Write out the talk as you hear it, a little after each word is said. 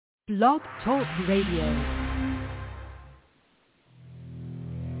Blog Talk Radio.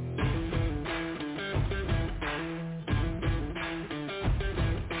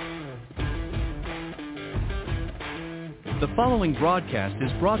 The following broadcast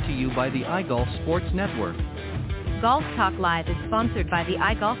is brought to you by the iGolf Sports Network. Golf Talk Live is sponsored by the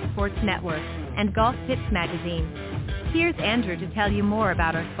iGolf Sports Network and Golf Tips Magazine. Here's Andrew to tell you more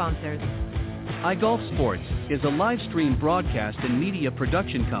about our sponsors. iGolf Sports is a live stream broadcast and media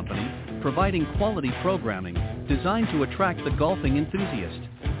production company providing quality programming designed to attract the golfing enthusiast.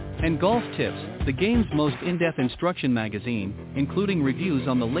 And Golf Tips, the game's most in-depth instruction magazine, including reviews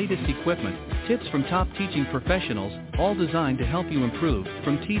on the latest equipment, tips from top teaching professionals, all designed to help you improve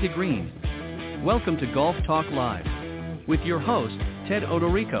from tee to green. Welcome to Golf Talk Live with your host, Ted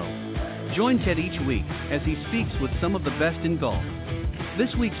Odorico. Join Ted each week as he speaks with some of the best in golf.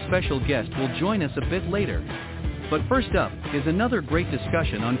 This week's special guest will join us a bit later. But first up is another great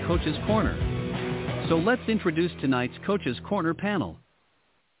discussion on Coach's Corner. So let's introduce tonight's Coach's Corner panel.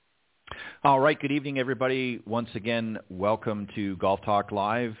 All right, good evening, everybody. Once again, welcome to Golf Talk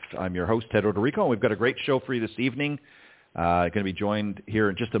Live. I'm your host, Ted Odorico, and we've got a great show for you this evening. Going to be joined here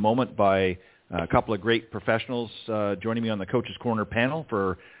in just a moment by a couple of great professionals joining me on the Coach's Corner panel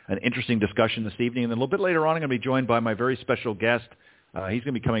for an interesting discussion this evening. And then a little bit later on, I'm going to be joined by my very special guest. He's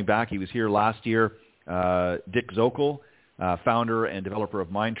going to be coming back. He was here last year, Dick Zokol, founder and developer of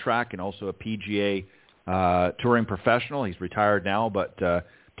MindTrak and also a PGA touring professional. He's retired now, but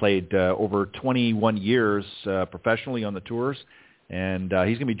played over 21 years professionally on the tours, and he's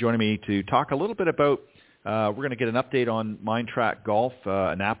going to be joining me to talk a little bit about, we're going to get an update on MindTrak Golf,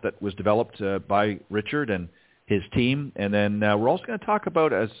 an app that was developed by Richard and his team, and then we're also going to talk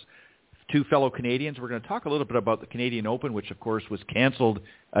about, as two fellow Canadians, we're going to talk a little bit about the Canadian Open, which of course was canceled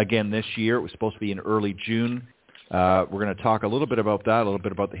again this year. It was supposed to be in early June. We're going to talk a little bit about that, a little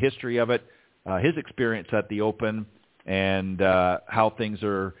bit about the history of it, his experience at the Open, and how things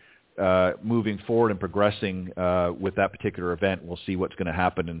are moving forward and progressing with that particular event. We'll see what's going to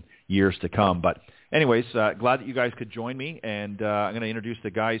happen in years to come. But anyways, glad that you guys could join me, and I'm going to introduce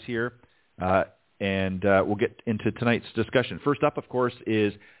the guys here, and we'll get into tonight's discussion. First up, of course,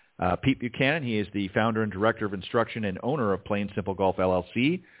 is Pete Buchanan. He is the founder and director of instruction and owner of Plain Simple Golf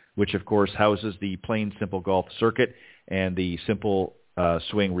LLC, which, of course, houses the Plain Simple Golf Circuit and the Simple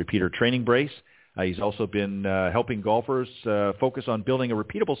Swing Repeater Training Brace. He's also been helping golfers focus on building a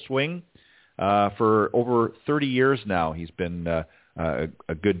repeatable swing for over 30 years now. He's been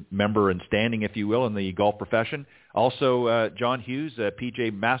a good member and standing, if you will, in the golf profession. Also, John Hughes, a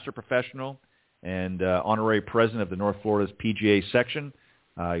PGA Master Professional and honorary president of the North Florida's PGA section.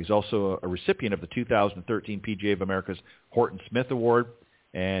 He's also a recipient of the 2013 PGA of America's Horton Smith Award,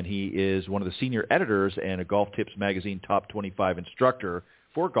 and he is one of the senior editors and a Golf Tips Magazine Top 25 instructor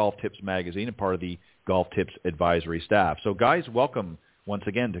for Golf Tips Magazine and part of the Golf Tips advisory staff. So, guys, welcome once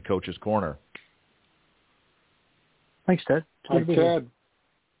again to Coach's Corner. Thanks, Ted. Hi, Ted.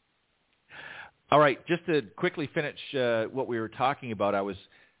 All right, just to quickly finish what we were talking about, I was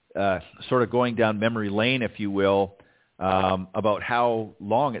sort of going down memory lane, if you will, about how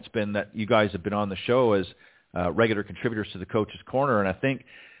long it's been that you guys have been on the show as regular contributors to the Coach's Corner. And I think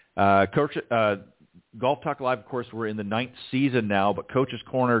Golf Talk Live, of course, we're in the 9th season now, but Coach's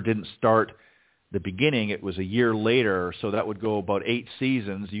Corner didn't start the beginning. It was a year later, so that would go about 8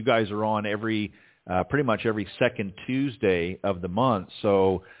 seasons. You guys are on pretty much every second Tuesday of the month.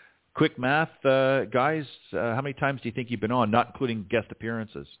 So quick math, guys, how many times do you think you've been on, not including guest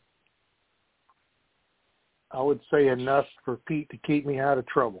appearances? I would say enough for Pete to keep me out of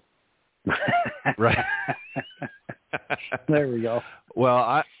trouble. Right. There we go.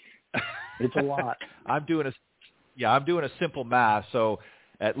 Well, it's a lot. I'm doing a simple math. So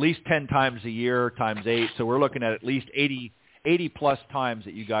at least 10 times a year times 8. So we're looking at least 80 plus times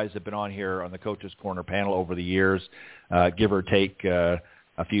that you guys have been on here on the Coach's Corner panel over the years, give or take a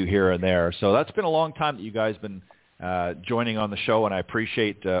few here and there. So that's been a long time that you guys have been joining on the show, and I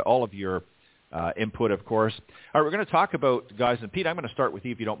appreciate all of your input, of course. All right, we're going to talk about, guys, and Pete, I'm going to start with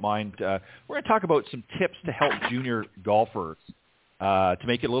you if you don't mind. We're going to talk about some tips to help junior golfers to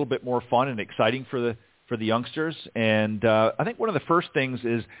make it a little bit more fun and exciting for the youngsters. And I think one of the first things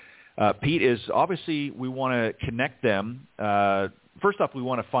is, Pete, is obviously we want to connect them. First off, we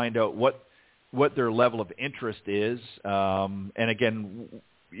want to find out what their level of interest is. And again,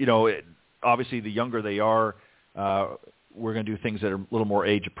 obviously the younger they are, we're going to do things that are a little more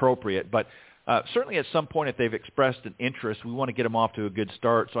age appropriate. But certainly at some point, if they've expressed an interest, we want to get them off to a good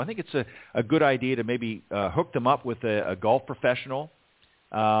start. So I think it's a good idea to maybe hook them up with a golf professional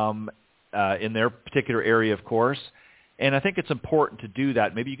in their particular area, of course, And I think it's important to do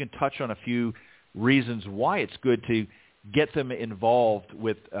that. Maybe you can touch on a few reasons why it's good to get them involved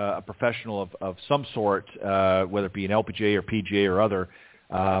with a professional of some sort, whether it be an LPGA or PGA or other,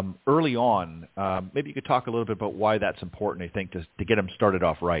 early on. Maybe you could talk a little bit about why that's important, I think, to get them started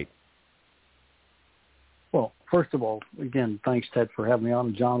off right. Well, first of all, again, thanks, Ted, for having me on.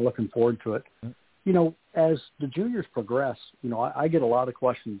 And John, looking forward to it. You know, as the juniors progress, you know, I get a lot of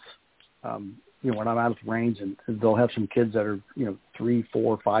questions, you know, when I'm out at the range, and they'll have some kids that are, you know, 3,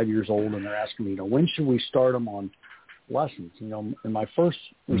 4, 5 years old, and they're asking me, you know, when should we start them on lessons? You know, and my first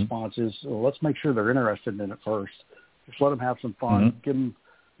response is, well, let's make sure they're interested in it first. Just let them have some fun. Give them,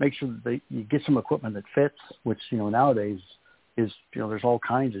 make sure that you get some equipment that fits, which, you know, nowadays is, you know, there's all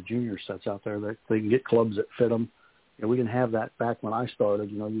kinds of junior sets out there that they can get clubs that fit them. You know, we didn't have that back when I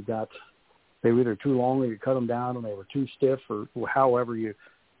started. You know, they were either too long or you cut them down and they were too stiff, or however you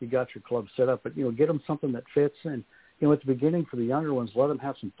got your club set up. But, you know, get them something that fits. And, you know, at the beginning for the younger ones, let them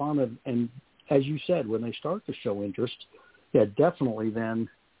have some fun. And as you said, when they start to show interest, yeah, definitely then,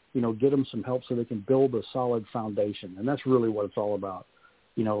 you know, get them some help so they can build a solid foundation. And that's really what it's all about.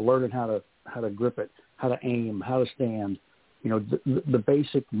 You know, learning how to grip it, how to aim, how to stand, you know, the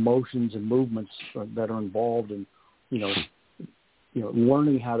basic motions and movements that are involved in, you know,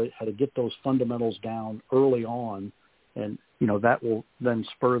 learning how to get those fundamentals down early on. And, you know, that will then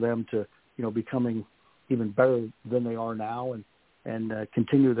spur them to, you know, becoming even better than they are now, and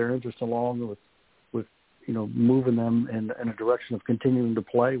continue their interest along with, you know, moving them in a direction of continuing to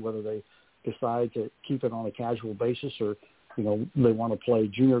play, whether they decide to keep it on a casual basis or, you know, they want to play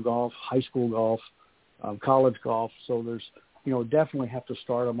junior golf, high school golf, college golf. So there's, you know, definitely have to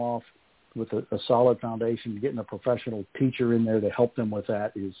start them off with a solid foundation. Getting a professional teacher in there to help them with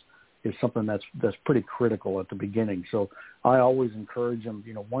that is something that's pretty critical at the beginning. So I always encourage them,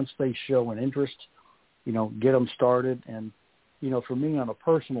 you know, once they show an interest, you know, get them started. And, you know, for me on a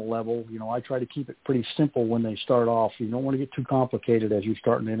personal level, you know, I try to keep it pretty simple when they start off. You don't want to get too complicated as you're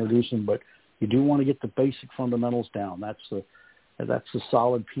starting to introduce them, but you do want to get the basic fundamentals down. That's the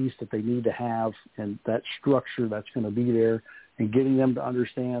solid piece that they need to have, and that structure that's going to be there, and getting them to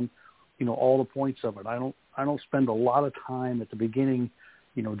understand, you know, all the points of it. I don't spend a lot of time at the beginning,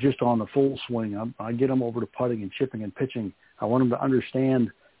 you know, just on the full swing. I get them over to putting and chipping and pitching. I want them to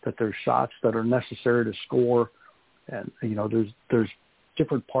understand that there's shots that are necessary to score, and, you know, there's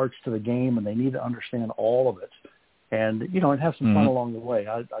different parts to the game, and they need to understand all of it. And, you know, and have some fun along the way.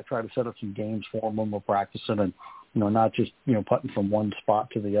 I try to set up some games for them when we're practicing, and, you know, not just, you know, putting from one spot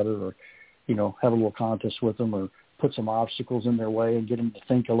to the other, or, you know, have a little contest with them, or put some obstacles in their way and get them to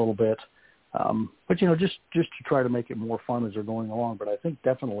think a little bit. But, you know, just to try to make it more fun as they're going along. But I think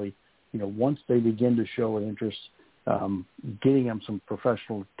definitely, you know, once they begin to show an interest, getting them some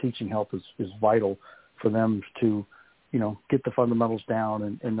professional teaching help is vital for them to, you know, get the fundamentals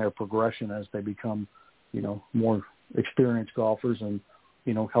down in their progression as they become, you know, more experienced golfers, and,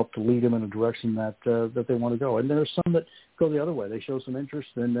 you know, help to lead them in a direction that they want to go. And there are some that go the other way. They show some interest,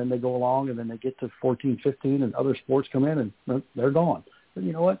 and then they go along, and then they get to 14, 15, and other sports come in, and they're gone. But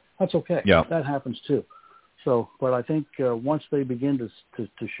you know what? That's okay. Yeah. That happens too. So, but I think once they begin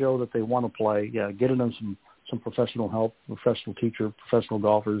to show that they want to play, yeah, getting them some professional help, professional teacher, professional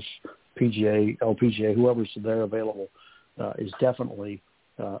golfers, PGA, LPGA, whoever's there available, is definitely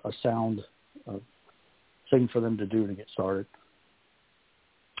a sound thing for them to do to get started.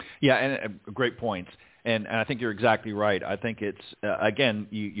 Yeah, and great points. And I think you're exactly right. I think it's, again,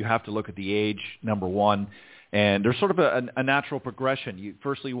 you have to look at the age, number one, and there's sort of a natural progression.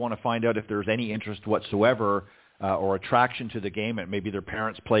 Firstly, you want to find out if there's any interest whatsoever or attraction to the game, and maybe their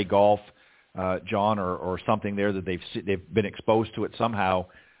parents play golf, John, or something there that they've been exposed to it somehow,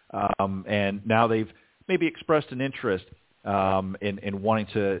 and now they've maybe expressed an interest in wanting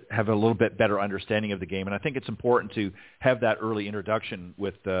to have a little bit better understanding of the game. And I think it's important to have that early introduction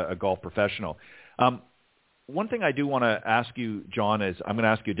with a golf professional. One thing I do want to ask you, John, is I'm going to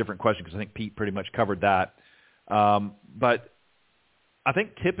ask you a different question because I think Pete pretty much covered that. But I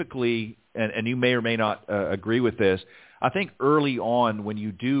think typically, and you may or may not agree with this, I think early on when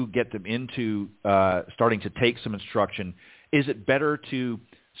you do get them into starting to take some instruction, is it better to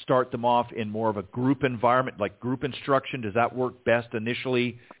start them off in more of a group environment, like group instruction? Does that work best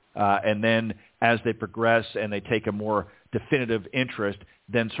initially? And then as they progress and they take a more definitive interest,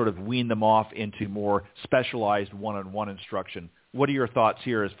 then sort of wean them off into more specialized one-on-one instruction. What are your thoughts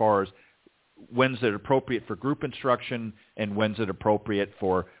here as far as when's it appropriate for group instruction and when's it appropriate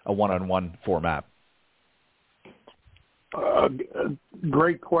for a one-on-one format?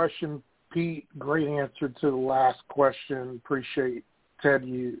 Great question, Pete. Great answer to the last question. Appreciate Ted,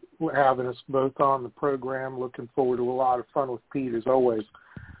 you having us both on the program. Looking forward to a lot of fun with Pete as always.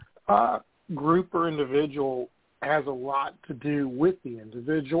 Group or individual has a lot to do with the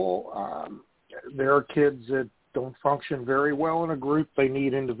individual. There are kids that don't function very well in a group. They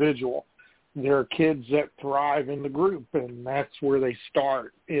need individual. There are kids that thrive in the group, and that's where they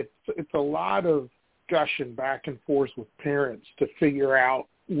start. It's a lot of discussion back and forth with parents to figure out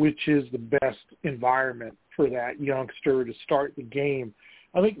which is the best environment for that youngster to start the game.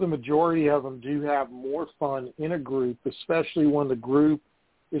 I think the majority of them do have more fun in a group, especially when the group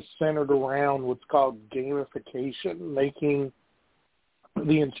is centered around what's called gamification, making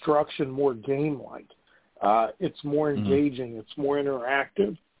the instruction more game-like. It's more engaging, it's more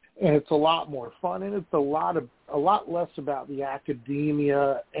interactive, and it's a lot more fun, and it's a lot less about the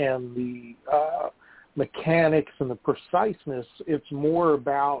academia and the mechanics and the preciseness. It's more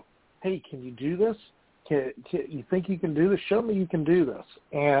about, hey, can you do this? You think you can do this? Show me you can do this.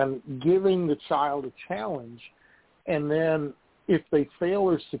 And giving the child a challenge, and then if they fail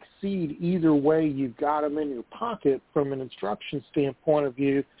or succeed, either way, you've got them in your pocket from an instruction standpoint of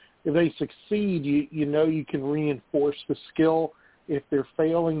view. If they succeed, you know you can reinforce the skill. If they're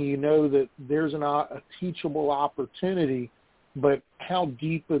failing, you know that there's a teachable opportunity. But how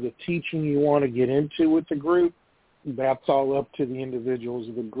deep of the teaching you want to get into with the group, that's all up to the individuals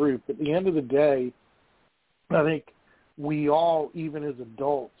of the group. At the end of the day, I think we all, even as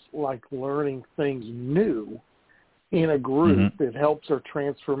adults, like learning things new in a group. It helps our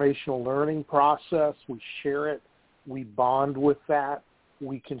transformational learning process. We share it. We bond with that.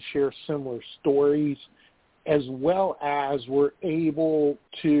 We can share similar stories, as well as we're able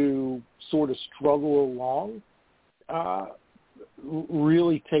to sort of struggle along,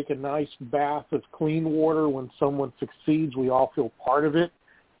 really take a nice bath of clean water. When someone succeeds, we all feel part of it.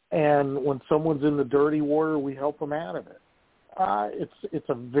 And when someone's in the dirty water, we help them out of it. It's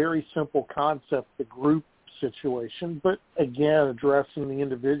a very simple concept, the group situation, but again, addressing the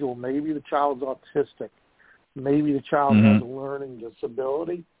individual. Maybe the child's autistic. Maybe the child has a learning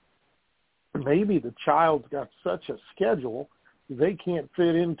disability. Maybe the child's got such a schedule they can't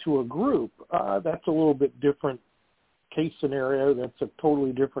fit into a group. That's a little bit different case scenario. That's a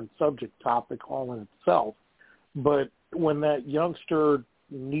totally different subject topic all in itself. But when that youngster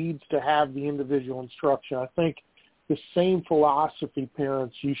needs to have the individual instruction, I think the same philosophy,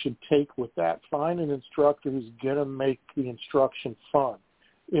 parents, you should take with that. Find an instructor who's going to make the instruction fun.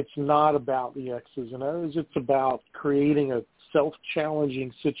 It's not about the X's and O's. It's about creating a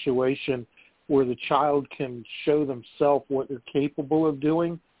self-challenging situation where the child can show themselves what they're capable of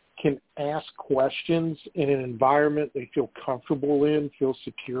doing, can ask questions in an environment they feel comfortable in, feel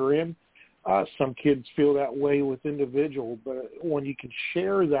secure in. Some kids feel that way with individual, but when you can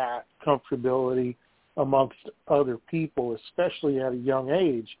share that comfortability amongst other people, especially at a young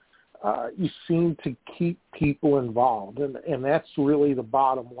age, you seem to keep people involved, and that's really the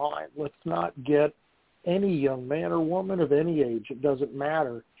bottom line. Let's not get any young man or woman of any age, it doesn't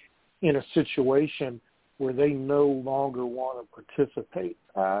matter, in a situation where they no longer want to participate.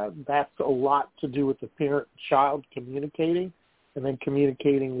 That's a lot to do with the parent-child communicating, and then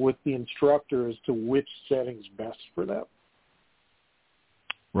communicating with the instructor as to which setting's best for them.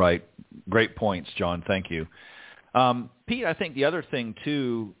 Right. Great points, John. Thank you. Pete, I think the other thing,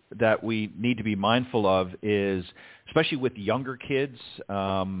 too, that we need to be mindful of is, especially with younger kids,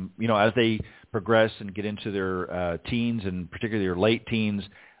 as they progress and get into their teens and particularly their late teens,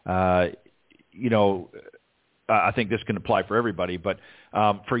 I think this can apply for everybody, but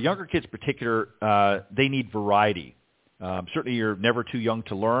for younger kids in particular, they need variety. Certainly you're never too young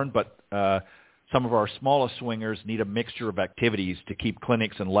to learn, but some of our smallest swingers need a mixture of activities to keep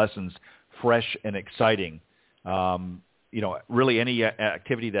clinics and lessons fresh and exciting. Really any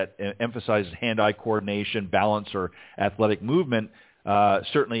activity that emphasizes hand-eye coordination, balance, or athletic movement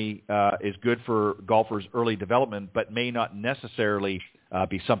certainly is good for golfers' early development, but may not necessarily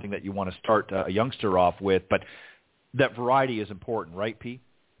be something that you want to start a youngster off with. But that variety is important, right, Pete?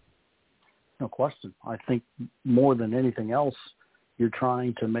 No question. I think more than anything else, you're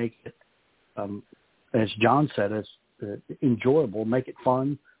trying to make it, as John said, as enjoyable, make it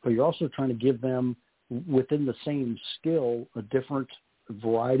fun, but you're also trying to give them, within the same skill, a different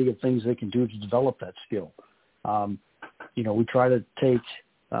variety of things they can do to develop that skill. We try to take,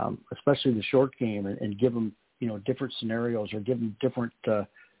 especially the short game, and give them, different scenarios, or give them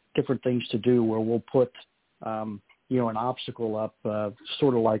different things to do, where we'll put, an obstacle up,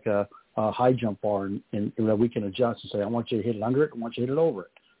 sort of like a high jump bar, and that we can adjust and say, I want you to hit it under it, I want you to hit it over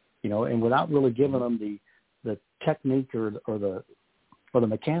it, and without really giving them the technique or the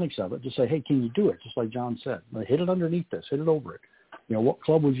mechanics of it, just say, hey, can you do it? Just like John said, hit it underneath this, hit it over it, what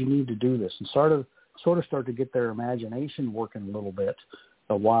club would you need to do this? And sort of start to get their imagination working a little bit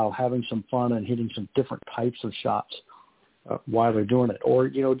while having some fun and hitting some different types of shots while they're doing it. Or,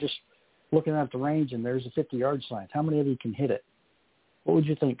 just looking at the range and there's a 50-yard sign. How many of you can hit it? What would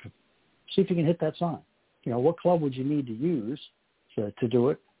you think? See if you can hit that sign. What club would you need to use to do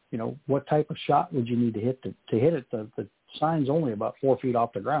it? What type of shot would you need to hit to hit it? The sign's only about 4 feet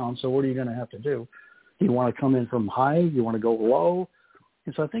off the ground, so what are you going to have to do? Do you want to come in from high? Do you want to go low?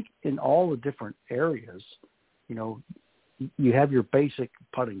 And so I think in all the different areas, you have your basic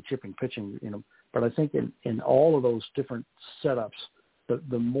putting, chipping, pitching, but I think in all of those different setups,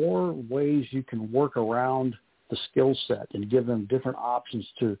 the more ways you can work around the skill set and give them different options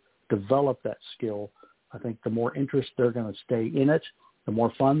to develop that skill, I think the more interest they're going to stay in it, the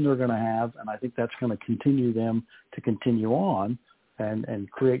more fun they're going to have, and I think that's going to continue them to continue on and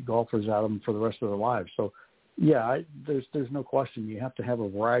create golfers out of them for the rest of their lives. So, yeah, there's no question. You have to have a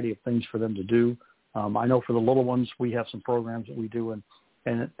variety of things for them to do. I know for the little ones, we have some programs that we do,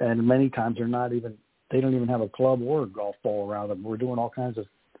 and many times they don't even have a club or a golf ball around them. We're doing all kinds of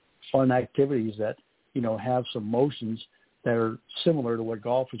fun activities that, have some motions that are similar to what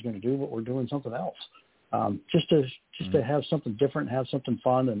golf is going to do, but we're doing something else. Just to have something different, have something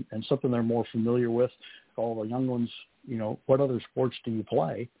fun and something they're more familiar with. All the young ones, what other sports do you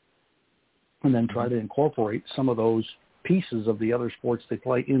play? And then try to incorporate some of those pieces of the other sports they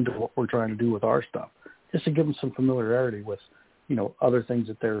play into what we're trying to do with our stuff, just to give them some familiarity with, other things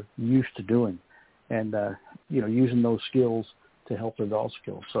that they're used to doing and, using those skills to help their golf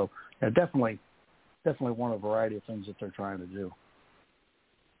skills. So definitely one of a variety of things that they're trying to do.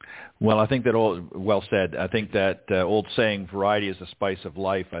 Well, I think that well said. I think that old saying, variety is the spice of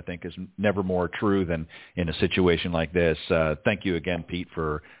life, I think is never more true than in a situation like this. Thank you again, Pete,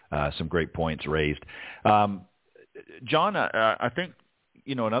 for some great points raised. John, I think,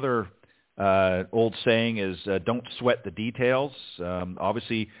 another old saying is don't sweat the details.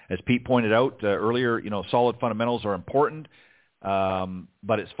 Obviously, as Pete pointed out earlier, solid fundamentals are important.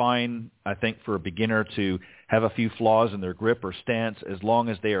 But it's fine, I think, for a beginner to have a few flaws in their grip or stance as long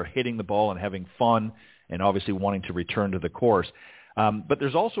as they are hitting the ball and having fun and obviously wanting to return to the course. But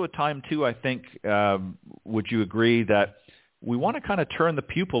there's also a time, too, I think, would you agree, that we want to kind of turn the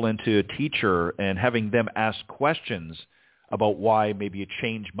pupil into a teacher and having them ask questions about why maybe a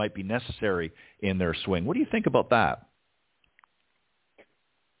change might be necessary in their swing. What do you think about that?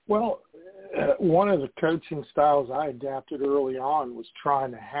 Well, one of the coaching styles I adapted early on was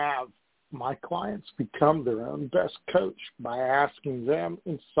trying to have my clients become their own best coach by asking them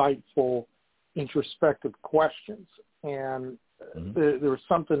insightful, introspective questions. And there was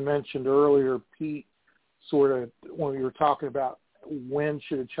something mentioned earlier, Pete, sort of when we were talking about when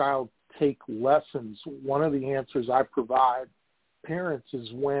should a child take lessons. One of the answers I provide parents is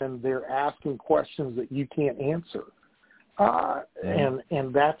when they're asking questions that you can't answer.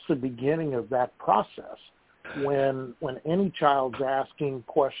 And that's the beginning of that process. When any child's asking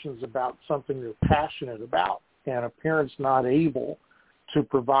questions about something they're passionate about and a parent's not able to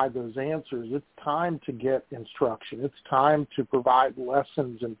provide those answers, it's time to get instruction. It's time to provide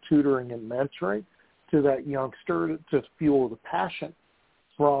lessons and tutoring and mentoring to that youngster to fuel the passion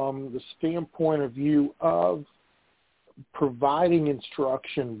from the standpoint of view of providing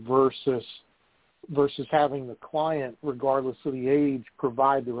instruction versus having the client, regardless of the age,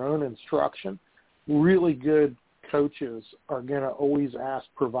 provide their own instruction. Really good coaches are going to always ask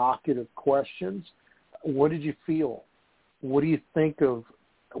provocative questions. What did you feel? What do you think of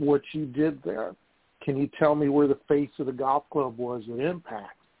what you did there? Can you tell me where the face of the golf club was at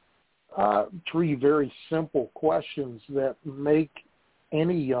impact? 3 very simple questions that make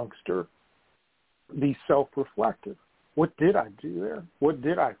any youngster be self-reflective. What did I do there? What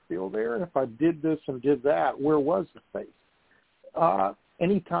did I feel there? And if I did this and did that, where was the face?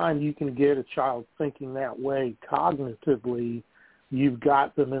 Anytime you can get a child thinking that way cognitively, you've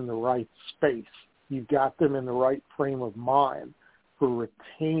got them in the right space. You've got them in the right frame of mind for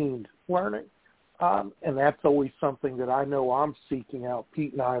retained learning. And that's always something that I know I'm seeking out.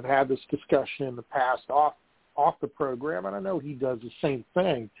 Pete and I have had this discussion in the past off the program, and I know he does the same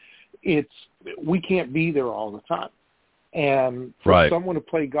thing. We can't be there all the time. And for someone to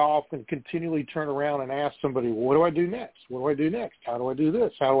play golf and continually turn around and ask somebody, well, what do I do next? What do I do next? How do I do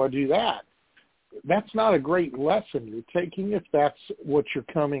this? How do I do that? That's not a great lesson you're taking if that's what you're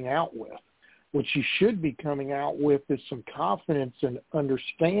coming out with. What you should be coming out with is some confidence and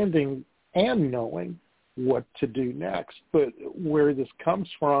understanding and knowing what to do next. But where this comes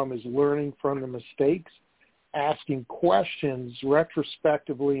from is learning from the mistakes, asking questions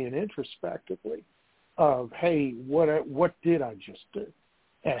retrospectively and introspectively. of, hey, what did I just do?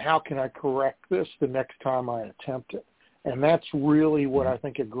 And how can I correct this the next time I attempt it? And that's really what I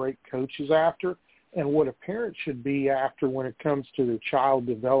think a great coach is after, and what a parent should be after when it comes to their child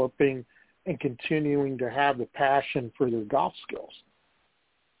developing and continuing to have the passion for their golf skills.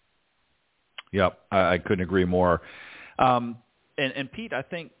 Yep, I couldn't agree more. And Pete, I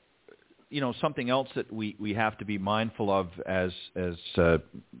think, something else that we have to be mindful of as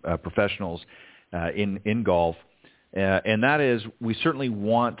professionals in golf, and that is we certainly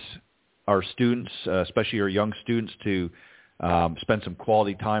want our students, especially our young students, to spend some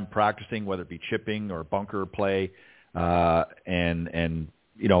quality time practicing, whether it be chipping or bunker play, and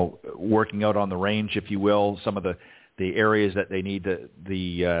working out on the range, if you will, some of the areas that they need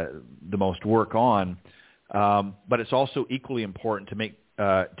the most work on. But it's also equally important to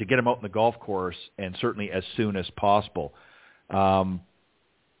get them out in the golf course, and certainly as soon as possible,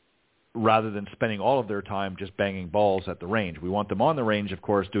 rather than spending all of their time just banging balls at the range. We want them on the range, of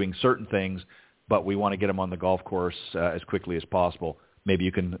course, doing certain things, but we want to get them on the golf course as quickly as possible. Maybe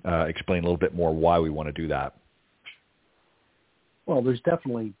you can explain a little bit more why we want to do that. Well, there's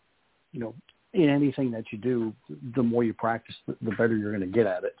definitely, in anything that you do, the more you practice, the better you're going to get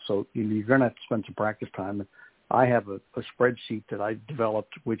at it. So you're going to have to spend some practice time. I have a spreadsheet that I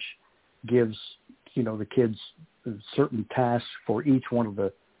developed which gives, the kids certain tasks for each one of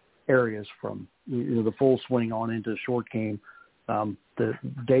the areas, from the full swing on into the short game, the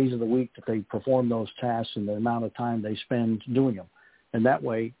days of the week that they perform those tasks and the amount of time they spend doing them. And that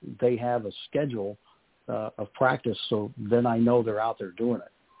way they have a schedule of practice, so then I know they're out there doing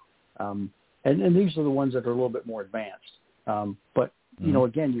it. And these are the ones that are a little bit more advanced. But,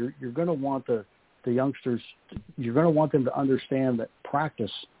 again, you're going to want the youngsters, you're going to want them to understand that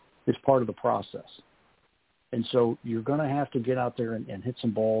practice is part of the process. And so you're going to have to get out there and hit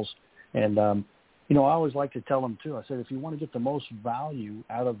some balls. And, I always like to tell them, too, I said, if you want to get the most value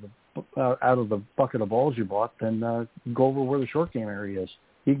out of the bucket of balls you bought, then go over where the short game area is.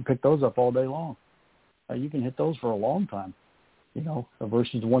 You can pick those up all day long. You can hit those for a long time,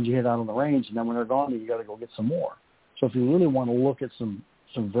 versus the ones you hit out on the range, and then when they're gone, you got to go get some more. So if you really want to look at some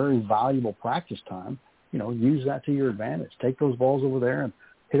very valuable practice time, use that to your advantage. Take those balls over there and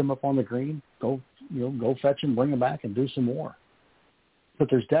hit them up on the green. Go fetch them, bring them back, and do some more. But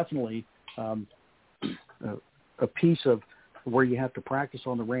there's definitely a piece of where you have to practice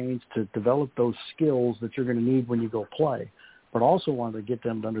on the range to develop those skills that you're going to need when you go play. But also wanted to get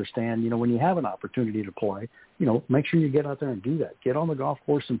them to understand, when you have an opportunity to play, make sure you get out there and do that. Get on the golf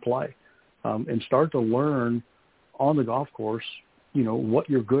course and play, and start to learn on the golf course, what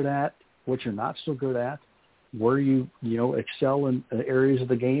you're good at, what you're not so good at, where you excel in areas of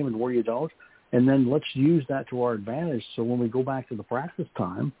the game and where you don't. And then let's use that to our advantage. So when we go back to the practice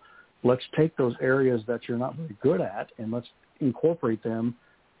time, let's take those areas that you're not very good at and let's incorporate them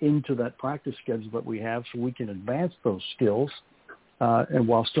into that practice schedule that we have, so we can advance those skills, and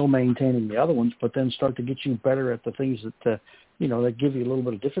while still maintaining the other ones, but then start to get you better at the things that that give you a little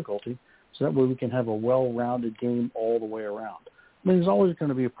bit of difficulty, so that way we can have a well-rounded game all the way around. I mean, there's always going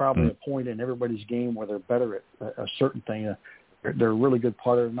to be probably a point in everybody's game where they're better at a certain thing. They're a really good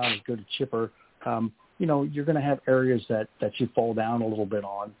putter, not as good a chipper. You're going to have areas that you fall down a little bit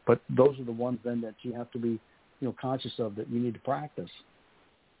on, but those are the ones then that you have to be conscious of, that you need to practice.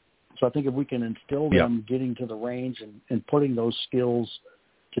 So I think if we can instill them getting to the range and putting those skills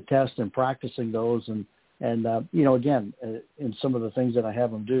to test and practicing those, and again, in some of the things that I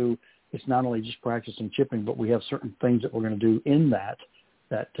have them do, it's not only just practicing chipping, but we have certain things that we're going to do in that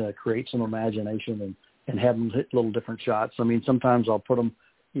create some imagination and have them hit little different shots. I mean, sometimes I'll put them,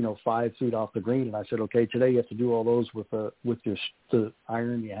 5 feet off the green, and I said, okay, today you have to do all those with the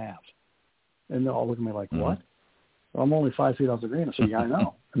iron you have. And they'll all look at me like, what? I'm only 5 feet off the green. I said, yeah, I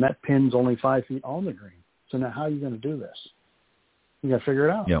know. And that pin's only 5 feet on the green. So now how are you going to do this? You got to figure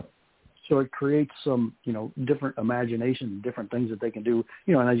it out. Yep. So it creates some, different imagination, different things that they can do,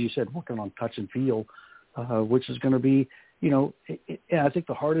 and as you said, working on touch and feel, which is going to be, I think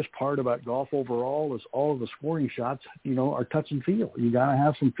the hardest part about golf overall is all of the scoring shots, are touch and feel. You got to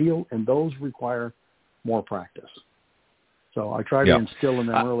have some feel, and those require more practice. So I try to instill in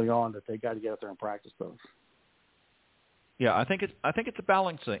them early on that they got to get out there and practice those. Yeah, I think it's a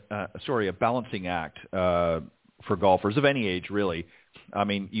balancing act for golfers of any age, really. I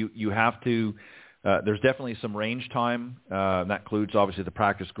mean, you have to. There's definitely some range time, and that includes obviously the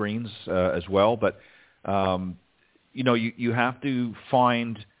practice greens as well. But you have to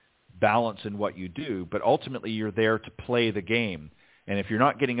find balance in what you do. But ultimately, you're there to play the game. And if you're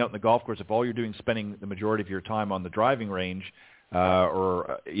not getting out in the golf course, if all you're doing is spending the majority of your time on the driving range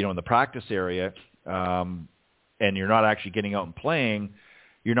or in the practice area, and you're not actually getting out and playing,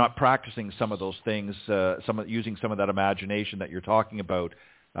 you're not practicing some of those things, using some of that imagination that you're talking about,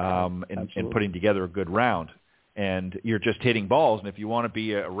 and putting together a good round. And you're just hitting balls. And if you want to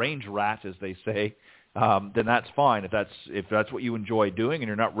be a range rat, as they say, then that's fine. If that's what you enjoy doing, and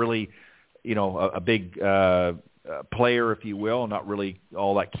you're not really, a big player, if you will, not really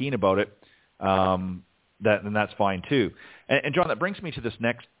all that keen about it, then that's fine too. And John, that brings me to this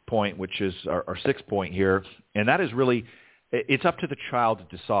next point, which is our sixth point here, and that is really, it's up to the child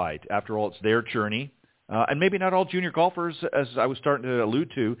to decide. After all, it's their journey. And maybe not all junior golfers, as I was starting to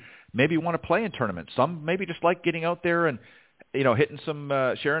allude to, maybe want to play in tournaments. Some maybe just like getting out there and, hitting some,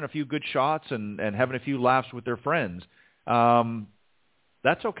 sharing a few good shots and having a few laughs with their friends.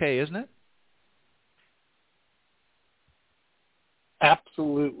 That's okay, isn't it?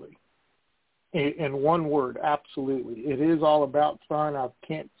 Absolutely. In one word, absolutely. It is all about fun. I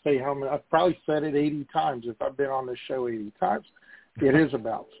can't say how many. I've probably said it 80 times if I've been on this show 80 times. It is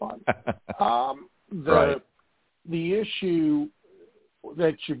about fun. The issue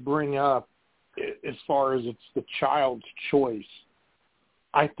that you bring up as far as it's the child's choice,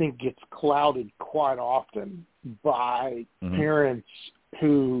 I think gets clouded quite often by parents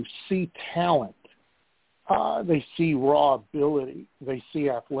who see talent. They see raw ability. They see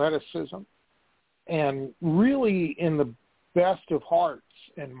athleticism. And really, in the best of hearts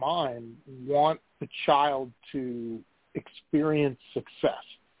and mind, want the child to experience success,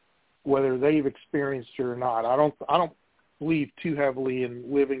 whether they've experienced it or not. I don't believe too heavily in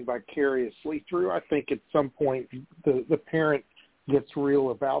living vicariously through. I think at some point the parent gets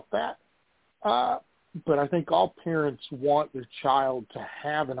real about that. But I think all parents want their child to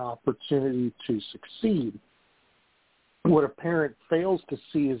have an opportunity to succeed. What a parent fails to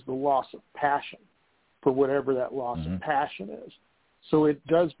see is the loss of passion for whatever that loss of passion is. So it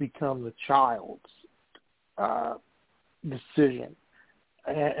does become the child's decision.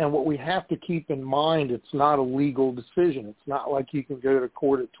 And what we have to keep in mind, it's not a legal decision. It's not like you can go to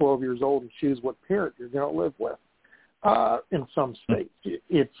court at 12 years old and choose what parent you're going to live with. In some states,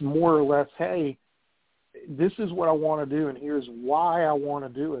 it's more or less, hey, this is what I want to do, and here's why I want to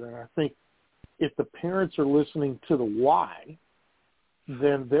do it. And I think if the parents are listening to the why,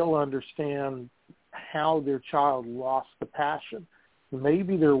 then they'll understand how their child lost the passion.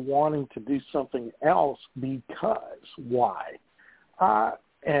 Maybe they're wanting to do something else because why?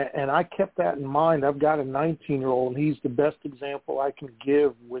 And I kept that in mind. I've got a 19-year-old, and he's the best example I can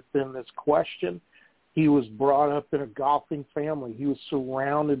give within this question. He was brought up in a golfing family. He was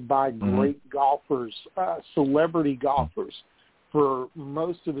surrounded by great golfers, celebrity golfers, for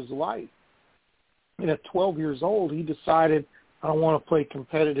most of his life. And at 12 years old, he decided, I don't want to play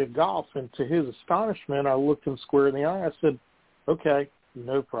competitive golf. And to his astonishment, I looked him square in the eye. I said, okay,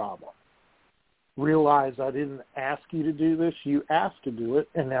 no problem. Realize I didn't ask you to do this. You asked to do it,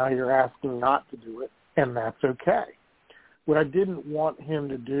 and now you're asking not to do it, and that's okay. What I didn't want him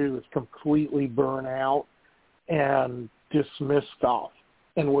to do is completely burn out and dismiss golf.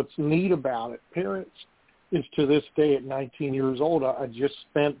 And what's neat about it, parents, is to this day at 19 years old, I just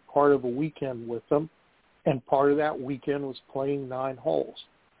spent part of a weekend with them, and part of that weekend was playing 9 holes.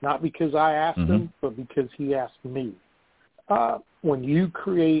 Not because I asked him, but because he asked me. When you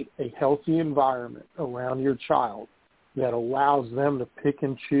create a healthy environment around your child that allows them to pick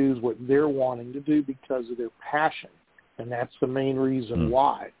and choose what they're wanting to do because of their passion, and that's the main reason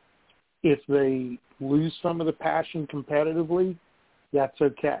why. If they lose some of the passion competitively, that's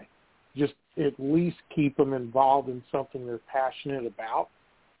okay. Just at least keep them involved in something they're passionate about,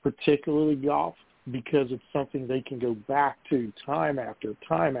 particularly golf, because it's something they can go back to time after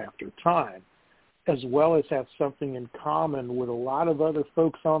time after time, as well as have something in common with a lot of other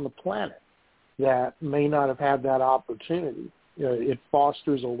folks on the planet that may not have had that opportunity. It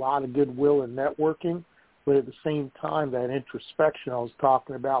fosters a lot of goodwill and networking, but at the same time, that introspection I was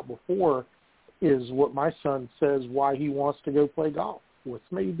talking about before is what my son says why he wants to go play golf with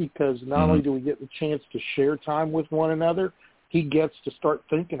me, because not only do we get the chance to share time with one another, he gets to start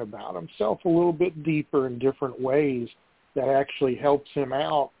thinking about himself a little bit deeper in different ways that actually helps him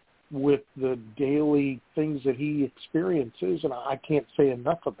out with the daily things that he experiences, and I can't say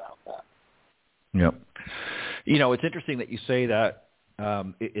enough about that. Yep. It's interesting that you say that.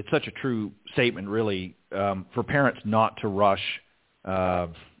 It's such a true statement, really, for parents not to rush.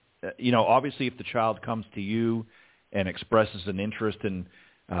 Obviously, if the child comes to you and expresses an interest in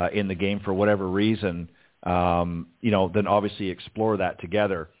the game for whatever reason, then obviously explore that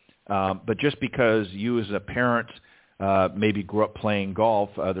together. But just because you as a parent maybe grew up playing golf,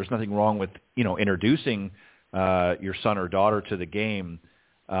 there's nothing wrong with, introducing your son or daughter to the game.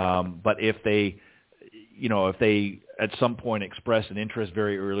 But if they if they at some point express an interest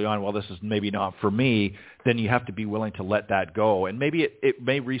very early on, well, this is maybe not for me, then you have to be willing to let that go. And maybe it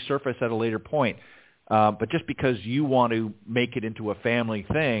may resurface at a later point. But just because you want to make it into a family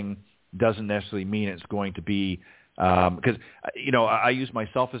thing doesn't necessarily mean it's going to be, because, I use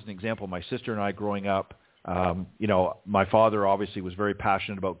myself as an example. My sister and I growing up, my father obviously was very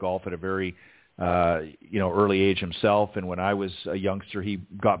passionate about golf at a very, early age himself. And when I was a youngster, he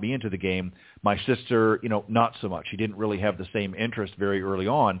got me into the game. My sister, not so much. She didn't really have the same interest very early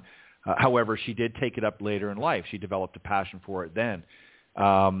on. However, she did take it up later in life. She developed a passion for it then.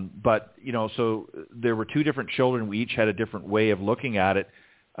 But, so there were two different children. We each had a different way of looking at it.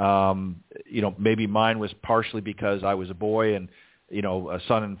 Maybe mine was partially because I was a boy and, a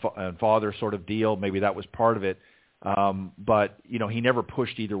son and father sort of deal. Maybe that was part of it. But, he never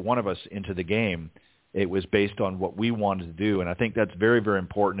pushed either one of us into the game. It was based on what we wanted to do. And I think that's very, very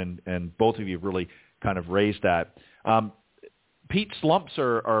important. And both of you have really kind of raised that. Pete, slumps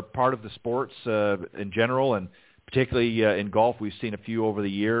are part of the sports in general, and particularly in golf. We've seen a few over the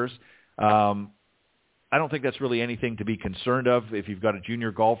years. I don't think that's really anything to be concerned of. If you've got a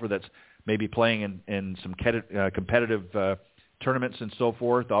junior golfer that's maybe playing in some competitive tournaments and so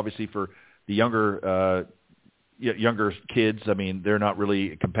forth, obviously for the younger kids, I mean, they're not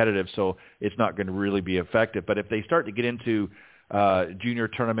really competitive, so it's not going to really be effective. But if they start to get into junior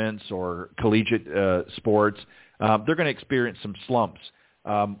tournaments or collegiate sports, they're going to experience some slumps.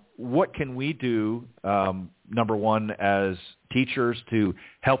 What can we do, number one, as teachers to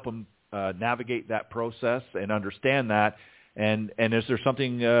help them navigate that process and understand that? And is there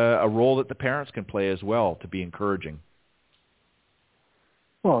something, a role that the parents can play as well to be encouraging?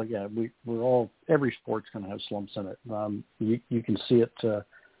 Well, yeah, every sport's going to have slumps in it. You can see it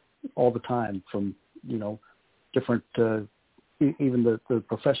all the time from, different, even the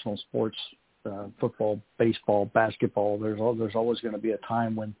professional sports, football, baseball, basketball. There's always going to be a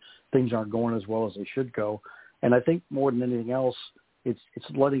time when things aren't going as well as they should go. And I think more than anything else, it's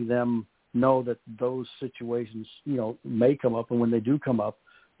letting them know that those situations, may come up. And when they do come up,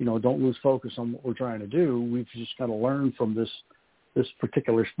 don't lose focus on what we're trying to do. We've just got to learn from this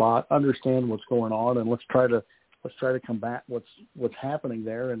particular spot, understand what's going on, and let's try to combat what's happening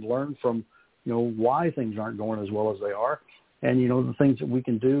there and learn from, why things aren't going as well as they are, and, the things that we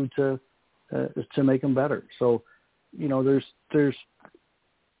can do to make them better. So, there's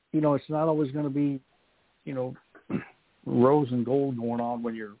it's not always going to be, rose and gold going on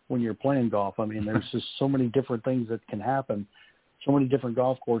when you're playing golf. I mean, there's just so many different things that can happen, so many different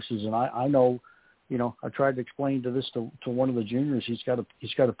golf courses. And I know, I tried to explain to one of the juniors. He's got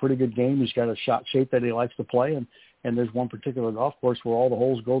a pretty good game. He's got a shot shape that he likes to play. And there's one particular golf course where all the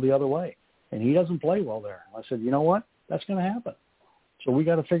holes go the other way, and he doesn't play well there. I said, you know what? That's going to happen. So we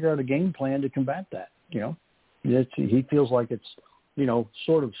got to figure out a game plan to combat that. He feels like it's,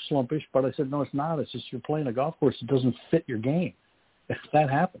 sort of slumpish, but I said, no, it's not. It's just you're playing a golf course that doesn't fit your game. If that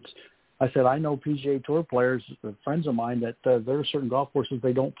happens. I said, I know PGA Tour players, friends of mine, that there are certain golf courses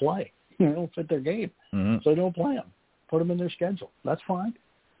they don't play. They don't fit their game. Mm-hmm. So they don't play them. Put them in their schedule. That's fine.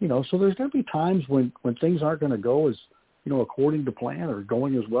 So there's going to be times when things aren't going to go as, according to plan or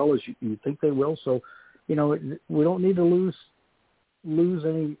going as well as you think they will. So, we don't need to lose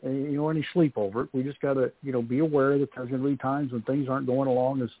any sleep over it. We just got to, be aware that there's going to be times when things aren't going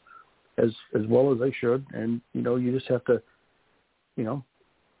along as well as they should. And, you just have to,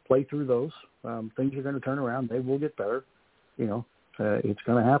 play through those. Things are going to turn around. They will get better. It's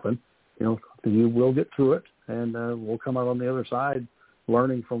going to happen. You will get through it, and we'll come out on the other side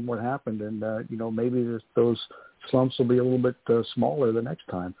learning from what happened. And, maybe those slumps will be a little bit smaller the next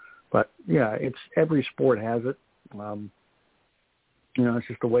time. But, yeah, every sport has it. It's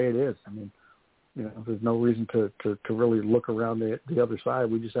just the way it is. I mean, there's no reason to really look around the other side.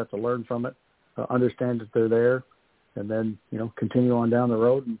 We just have to learn from it, understand that they're there, and then, continue on down the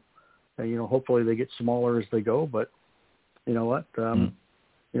road. And hopefully they get smaller as they go. But you know what?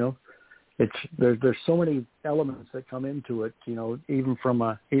 There's so many elements that come into it, even from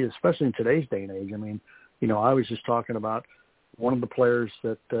especially in today's day and age. I mean, I was just talking about one of the players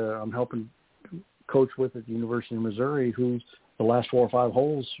that I'm helping coach with at the University of Missouri, who's the last 4 or 5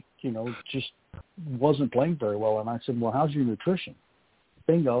 holes, just wasn't playing very well. And I said, well, how's your nutrition?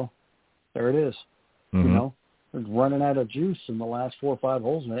 Bingo. There it is. Mm-hmm. Running out of juice in the last 4 or 5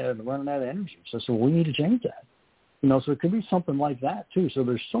 holes and running out of energy. So I said, well, we need to change that. So it could be something like that too. So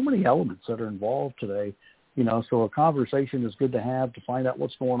there's so many elements that are involved today, so a conversation is good to have to find out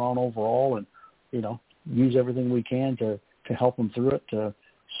what's going on overall and, use everything we can to help them through it, to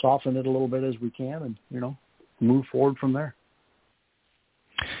soften it a little bit as we can and, move forward from there.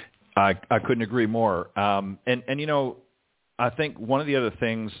 I couldn't agree more. And you know, I think one of the other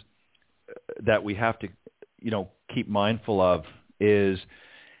things that we have to, you know, keep mindful of is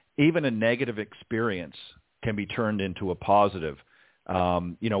even a negative experience can be turned into a positive.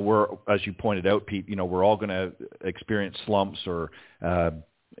 You know, as you pointed out, Pete, you know, we're all going to experience slumps or,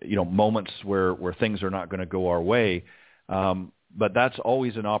 you know, moments where things are not going to go our way. But that's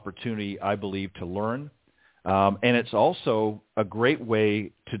always an opportunity, I believe, to learn. And it's also a great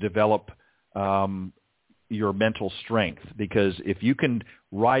way to develop your mental strength, because if you can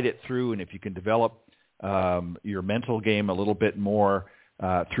ride it through and if you can develop your mental game a little bit more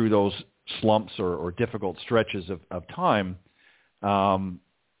through those slumps or difficult stretches of time,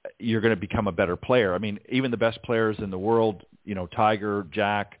 you're going to become a better player. I mean, even the best players in the world, you know, Tiger,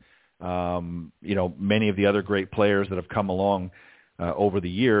 Jack, you know, many of the other great players that have come along over the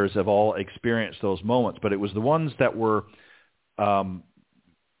years have all experienced those moments. But it was the ones that were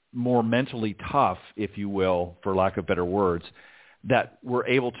more mentally tough, if you will, for lack of better words, that were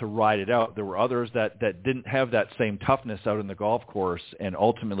able to ride it out. There were others that didn't have that same toughness out in the golf course and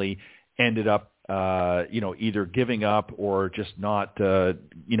ultimately ended up, you know, either giving up or just not,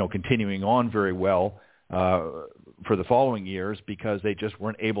 you know, continuing on very well for the following years because they just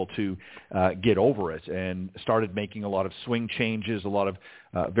weren't able to get over it and started making a lot of swing changes, a lot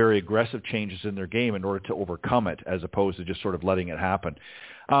of very aggressive changes in their game in order to overcome it, as opposed to just sort of letting it happen.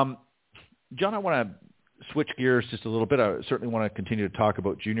 John, I want to switch gears just a little bit. I certainly want to continue to talk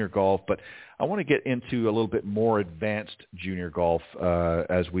about junior golf, but I want to get into a little bit more advanced junior golf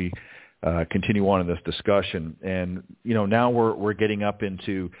as we continue on in this discussion. And, you know, now we're getting up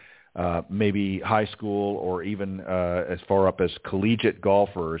into maybe high school or even as far up as collegiate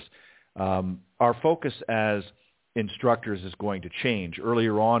golfers. Our focus as instructors is going to change.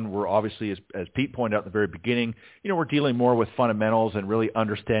 Earlier on, we're obviously, as Pete pointed out at the very beginning, you know, we're dealing more with fundamentals and really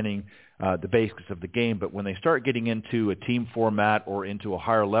understanding the basics of the game. But when they start getting into a team format or into a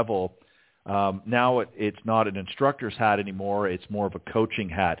higher level, now it's not an instructor's hat anymore. It's more of a coaching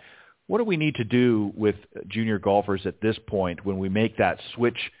hat. What do we need to do with junior golfers at this point when we make that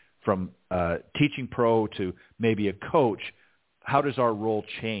switch from teaching pro to maybe a coach? How does our role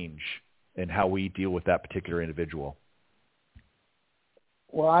change and how we deal with that particular individual?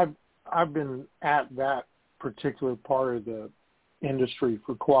 Well, I've been at that particular part of the industry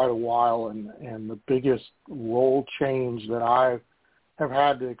for quite a while, and the biggest role change that I have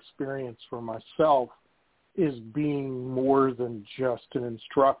had to experience for myself is being more than just an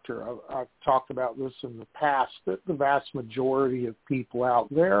instructor. I've talked about this in the past, that the vast majority of people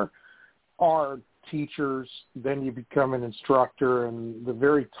out there are teachers, then you become an instructor, and the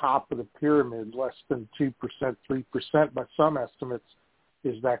very top of the pyramid, less than 2%, 3% by some estimates,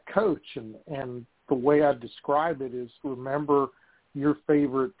 is that coach. And the way I describe it is, remember your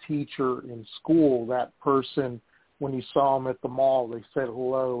favorite teacher in school, that person, when you saw them at the mall, they said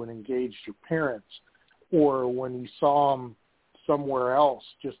hello and engaged your parents. Or when you saw them somewhere else,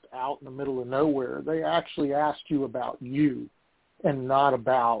 just out in the middle of nowhere, they actually asked you about you and not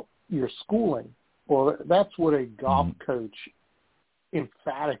about your schooling. Well, that's what a golf coach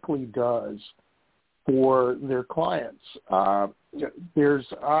emphatically does for their clients. I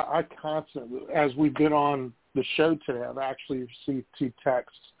constantly, as we've been on the show today, I've actually received 2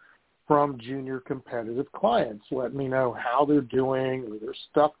 texts from junior competitive clients. Let me know how they're doing, or they're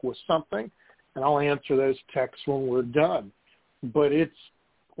stuck with something, and I'll answer those texts when we're done. But it's,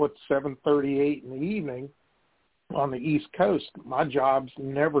 7:38 in the evening on the East Coast. My job's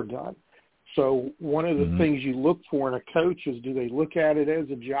never done. So one of the things you look for in a coach is, do they look at it as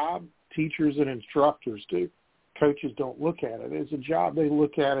a job? Teachers and instructors do. Coaches don't look at it as a job. They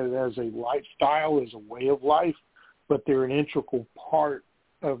look at it as a lifestyle, as a way of life, but they're an integral part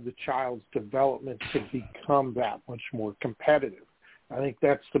of the child's development to become that much more competitive. I think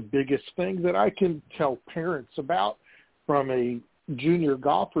that's the biggest thing that I can tell parents about from a junior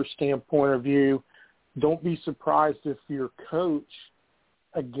golfer standpoint of view. Don't be surprised if your coach,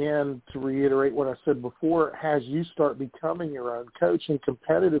 again, to reiterate what I said before, has you start becoming your own coach. In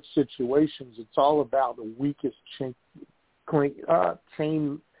competitive situations, it's all about the weakest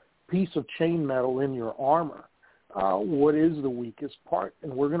piece of chain metal in your armor. What is the weakest part?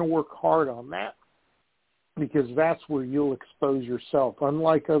 And we're going to work hard on that, because that's where you'll expose yourself.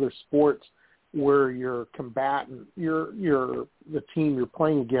 Unlike other sports where your combatant, the team you're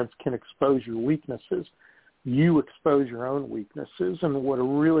playing against can expose your weaknesses, you expose your own weaknesses. And what a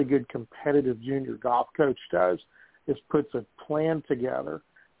really good competitive junior golf coach does is puts a plan together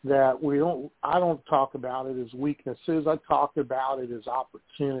that I don't talk about it as weaknesses. I talk about it as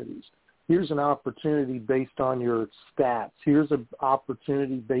opportunities. Here's an opportunity based on your stats. Here's an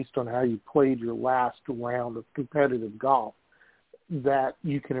opportunity based on how you played your last round of competitive golf that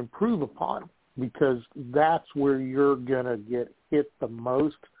you can improve upon, because that's where you're going to get hit the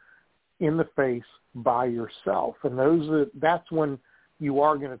most in the face by yourself. And that's when you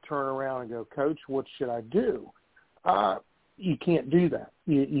are going to turn around and go, Coach, what should I do? You can't do that.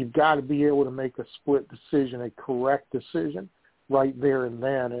 You've got to be able to make a split decision, a correct decision right there and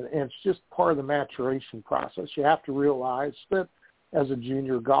then. And it's just part of the maturation process. You have to realize that as a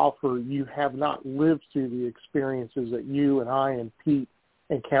junior golfer, you have not lived through the experiences that you and I and Pete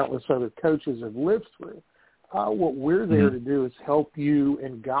and countless other coaches have lived through. What we're there to do is help you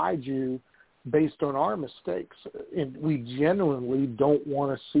and guide you based on our mistakes. And we genuinely don't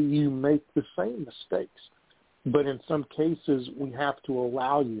want to see you make the same mistakes. But in some cases, we have to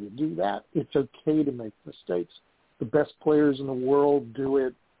allow you to do that. It's okay to make mistakes. The best players in the world do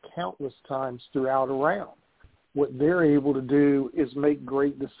it countless times throughout a round. What they're able to do is make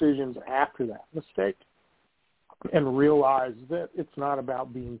great decisions after that mistake and realize that it's not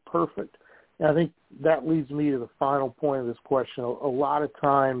about being perfect. And I think that leads me to the final point of this question. A lot of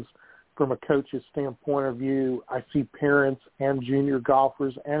times, from a coach's standpoint of view, I see parents and junior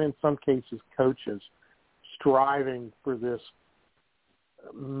golfers, and in some cases coaches, striving for this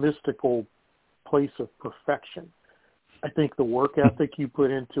mystical place of perfection. I think the work ethic you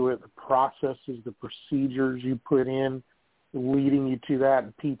put into it, the processes, the procedures you put in, leading you to that,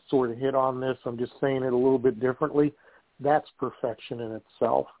 and Pete sort of hit on this, I'm just saying it a little bit differently, that's perfection in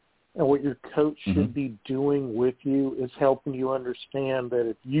itself. And what your coach should be doing with you is helping you understand that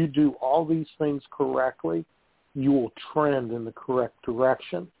if you do all these things correctly, you will trend in the correct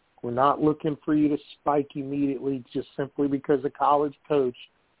direction. We're not looking for you to spike immediately just simply because a college coach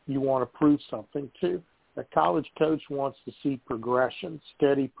you want to prove something to. A college coach wants to see progression,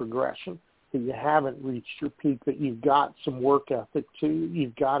 steady progression, that you haven't reached your peak, that you've got some work ethic to,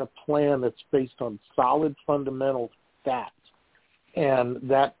 you've got a plan that's based on solid fundamental stats. And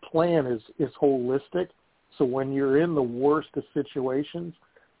that plan is holistic. So when you're in the worst of situations,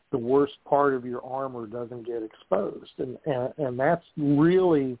 the worst part of your armor doesn't get exposed. And that's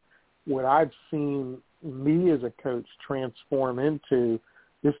really what I've seen me as a coach transform into.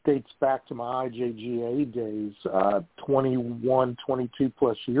 This dates back to my IJGA days, 21, 22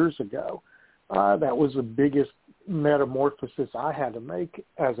 plus years ago. That was the biggest metamorphosis I had to make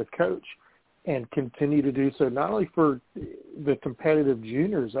as a coach, and continue to do so not only for the competitive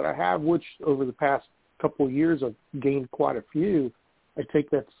juniors that I have, which over the past couple of years I've gained quite a few. I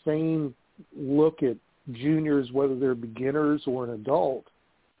take that same look at juniors, whether they're beginners or an adult,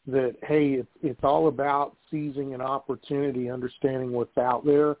 that, hey, it's all about seizing an opportunity, understanding what's out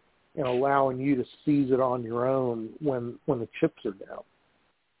there, and allowing you to seize it on your own when the chips are down.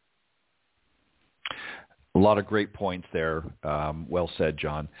 A lot of great points there. Well said,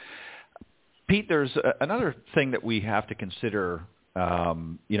 John. Pete, there's another thing that we have to consider,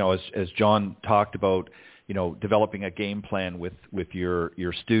 as John talked about, developing a game plan with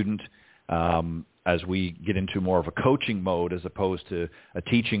your student, as we get into more of a coaching mode as opposed to a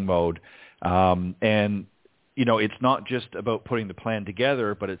teaching mode. And it's not just about putting the plan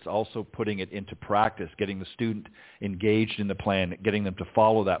together, but it's also putting it into practice, getting the student engaged in the plan, getting them to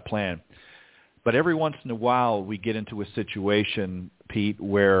follow that plan. But every once in a while, we get into a situation, Pete,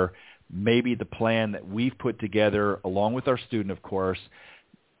 where maybe the plan that we've put together, along with our student, of course,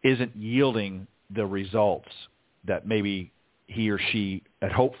 isn't yielding the results that maybe he or she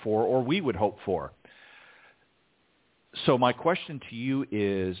had hoped for or we would hope for. So my question to you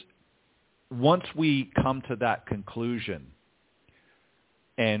is, once we come to that conclusion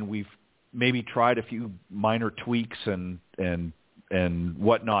and we've maybe tried a few minor tweaks and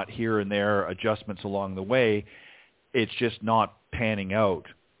whatnot here and there, adjustments along the way, it's just not panning out,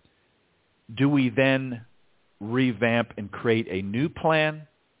 do we then revamp and create a new plan?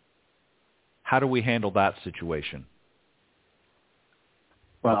 How do we handle that situation?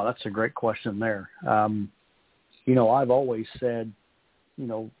 Well, that's a great question there. I've always said,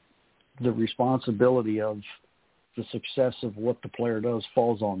 the responsibility of the success of what the player does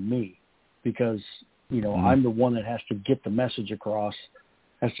falls on me, because, I'm the one that has to get the message across,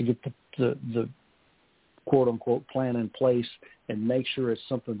 has to get the quote-unquote plan in place and make sure it's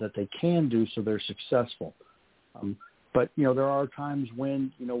something that they can do so they're successful. But, there are times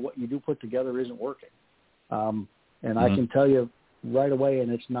when, what you do put together isn't working. And I can tell you right away,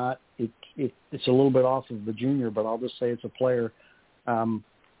 and it's not, it's a little bit off of the junior, but I'll just say it's a player.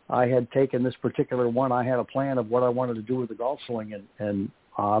 I had taken this particular one. I had a plan of what I wanted to do with the golf swing, and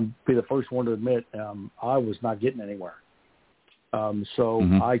I'll be the first one to admit I was not getting anywhere. So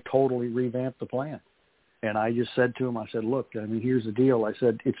I totally revamped the plan. And I just said to him, I said, look, I mean, here's the deal. I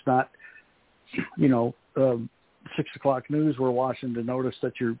said, it's not, 6 o'clock news we're watching to notice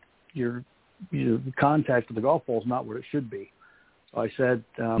that your contact with the golf ball is not what it should be. So I said,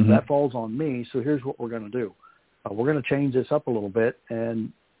 that falls on me. So here's what we're going to do. We're going to change this up a little bit.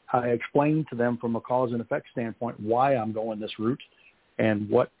 And I explained to them from a cause and effect standpoint why I'm going this route and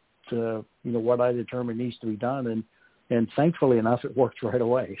what I determine needs to be done. And thankfully enough, it worked right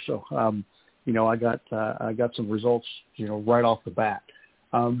away. So, I got some results, right off the bat.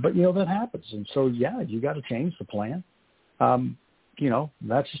 But that happens. And so, you got to change the plan.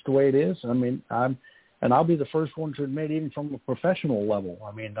 That's just the way it is. I mean, I'll be the first one to admit, even from a professional level.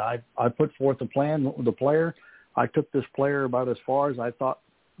 I mean, I put forth a plan with the player. I took this player about as far as I thought,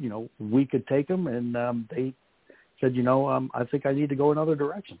 we could take him. And they said, I think I need to go another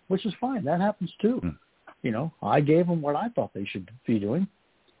direction, which is fine. That happens too. I gave them what I thought they should be doing.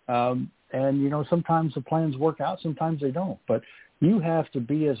 And sometimes the plans work out, sometimes they don't. But you have to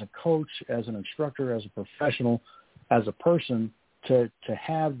be, as a coach, as an instructor, as a professional, as a person, to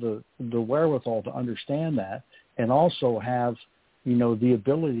have the wherewithal to understand that, and also have, the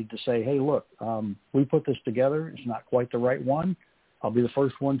ability to say, hey, look, we put this together. It's not quite the right one. I'll be the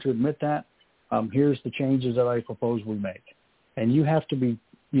first one to admit that. Here's the changes that I propose we make. And you have to be,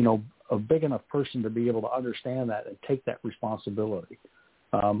 a big enough person to be able to understand that and take that responsibility.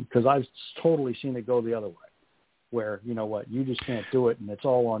 Because I've totally seen it go the other way, where, you just can't do it and it's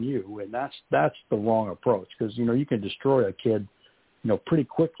all on you. And that's the wrong approach, because, you can destroy a kid, pretty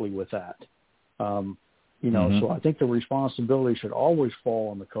quickly with that. So I think the responsibility should always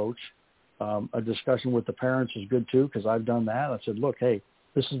fall on the coach. A discussion with the parents is good too, because I've done that. I said, look, hey,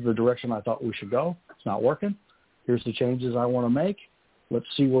 this is the direction I thought we should go. It's not working. Here's the changes I want to make. Let's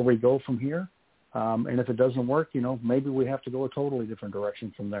see where we go from here. And if it doesn't work, maybe we have to go a totally different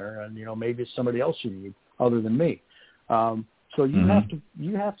direction from there. And, maybe it's somebody else you need other than me. So you have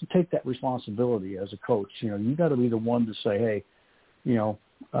to take that responsibility as a coach. You got to be the one to say, hey,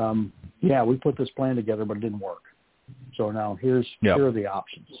 we put this plan together, but it didn't work. So now here are the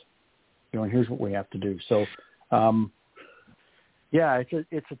options, and here's what we have to do. So,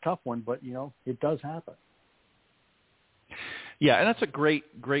 it's a tough one, but, it does happen. Yeah, and that's a great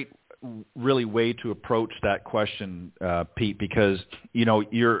really way to approach that question, Pete, because,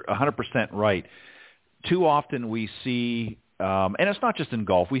 you're 100% right. Too often we see, and it's not just in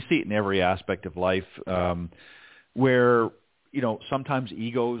golf, we see it in every aspect of life, where, sometimes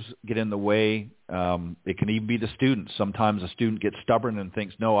egos get in the way. It can even be the students. Sometimes a student gets stubborn and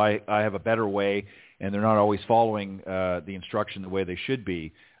thinks, no, I have a better way, and they're not always following the instruction the way they should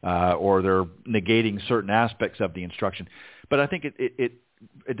be, or they're negating certain aspects of the instruction. But I think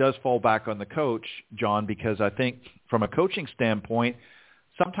it does fall back on the coach, John, because I think from a coaching standpoint,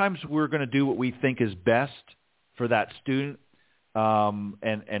 sometimes we're going to do what we think is best for that student, and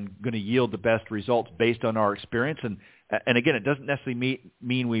going to yield the best results based on our experience. And again, it doesn't necessarily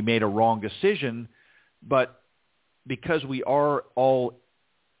mean we made a wrong decision, but because we are all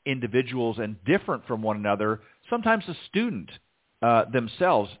individuals and different from one another, sometimes the student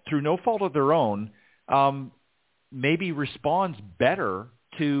themselves, through no fault of their own, maybe responds better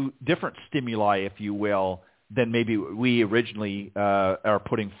to different stimuli, if you will, than maybe we originally are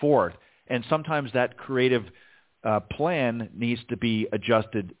putting forth. And sometimes that creative plan needs to be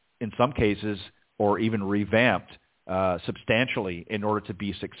adjusted in some cases, or even revamped substantially in order to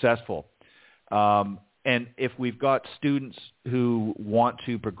be successful. And if we've got students who want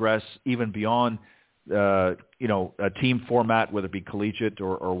to progress even beyond, a team format, whether it be collegiate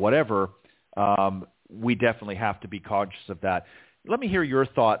or whatever, we definitely have to be conscious of that. Let me hear your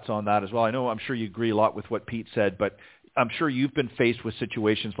thoughts on that as well. I'm sure you agree a lot with what Pete said, but I'm sure you've been faced with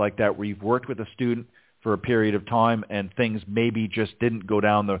situations like that where you've worked with a student for a period of time and things maybe just didn't go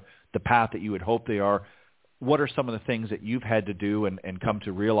down the path that you had hoped they are. What are some of the things that you've had to do and come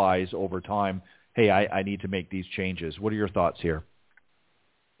to realize over time, hey, I need to make these changes? What are your thoughts here?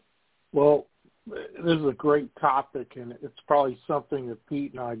 Well, this is a great topic, and it's probably something that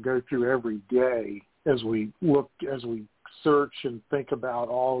Pete and I go through every day as we search and think about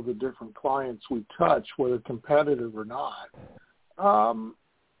all the different clients we touch, whether competitive or not. How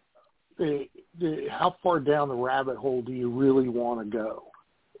far down the rabbit hole do you really want to go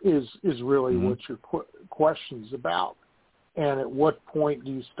is really what your question's about. And at what point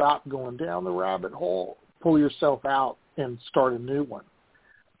do you stop going down the rabbit hole, pull yourself out, and start a new one?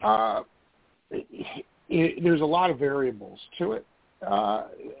 There's a lot of variables to it.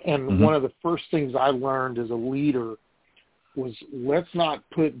 And one of the first things I learned as a leader was, let's not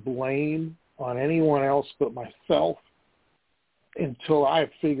put blame on anyone else but myself until I have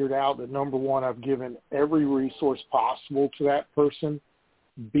figured out that, number one, I've given every resource possible to that person.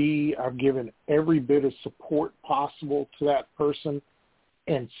 B, I've given every bit of support possible to that person.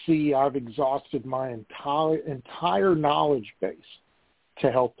 And C, I've exhausted my entire knowledge base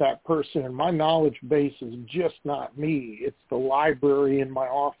to help that person. And my knowledge base is just not me. It's the library in my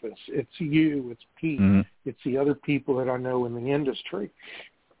office. It's you. It's Pete. Mm-hmm. It's the other people that I know in the industry.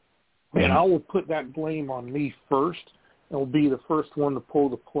 And I will put that blame on me first. And will be the first one to pull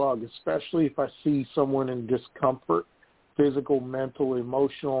the plug, especially if I see someone in discomfort, physical, mental,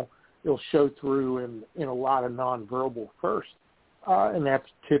 emotional. It'll show through in a lot of nonverbal first. And that's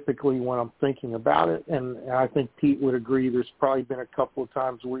typically when I'm thinking about it. And I think Pete would agree there's probably been a couple of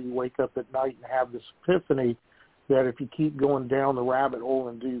times where you wake up at night and have this epiphany that if you keep going down the rabbit hole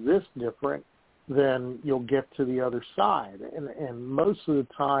and do this different, then you'll get to the other side. And most of the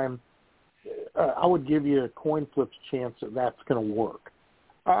time, I would give you a coin flip's chance that that's going to work.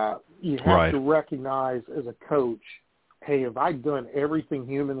 You have to recognize as a coach, hey, have I done everything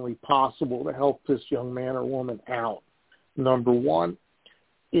humanly possible to help this young man or woman out? Number one,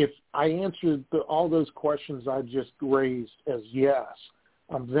 if I answered all those questions I just raised as yes,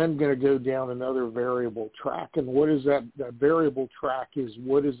 I'm then going to go down another variable track. And what is that variable track is,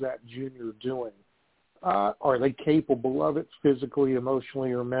 what is that junior doing? Are they capable of it physically,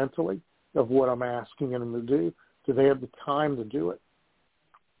 emotionally, or mentally of what I'm asking them to do? Do they have the time to do it?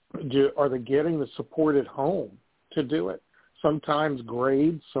 Are they getting the support at home to do it? Sometimes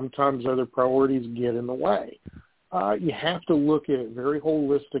grades, sometimes other priorities get in the way. You have to look at it very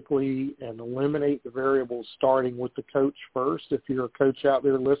holistically and eliminate the variables, starting with the coach first. If you're a coach out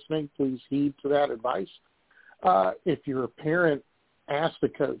there listening, please heed to that advice. If you're a parent, ask the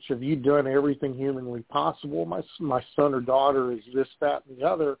coach, have you done everything humanly possible? My son or daughter is this, that, and the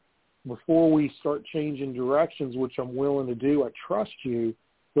other. Before we start changing directions, which I'm willing to do, I trust you.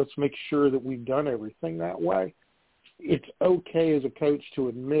 Let's make sure that we've done everything that way. It's okay as a coach to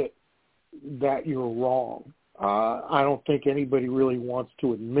admit that you're wrong. I don't think anybody really wants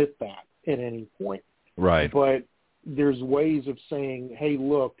to admit that at any point. Right. But there's ways of saying, hey,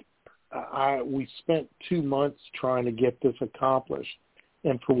 look, we spent 2 months trying to get this accomplished,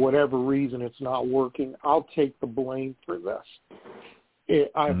 and for whatever reason it's not working. I'll take the blame for this.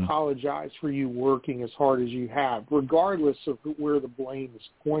 I apologize for you working as hard as you have, regardless of where the blame is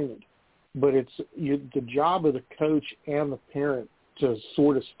pointed. But it's the job of the coach and the parent to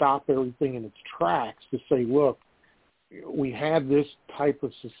sort of stop everything in its tracks, to say, look, we had this type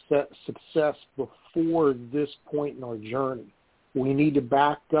of success before this point in our journey. We need to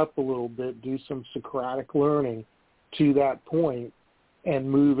back up a little bit, do some Socratic learning to that point, and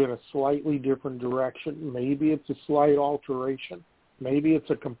move in a slightly different direction. Maybe it's a slight alteration. Maybe it's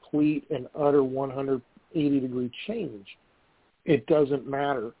a complete and utter 180-degree change. It doesn't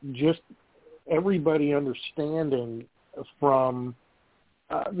matter. Just everybody understanding from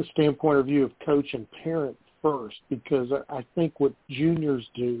the standpoint of view of coach and parent first, because I think what juniors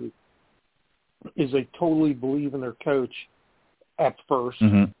do is they totally believe in their coach at first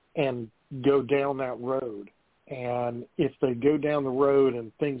and go down that road. And if they go down the road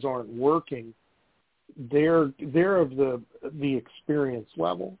and things aren't working, they're of the experience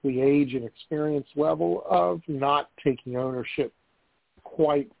level, the age and experience level of not taking ownership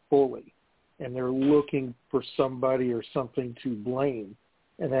quite fully. And they're looking for somebody or something to blame.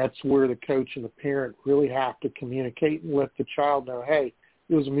 And that's where the coach and the parent really have to communicate and let the child know, hey,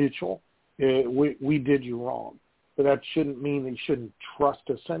 it was mutual. We did you wrong. But that shouldn't mean that you shouldn't trust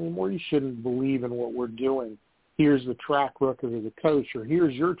us anymore. You shouldn't believe in what we're doing. Here's the track record of the coach, or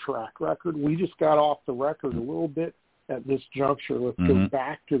here's your track record. We just got off the record a little bit at this juncture. Let's go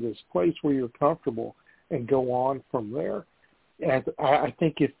back to this place where you're comfortable and go on from there. And I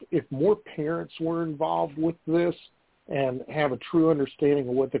think if more parents were involved with this and have a true understanding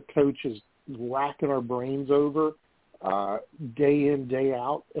of what the coach is racking our brains over day in, day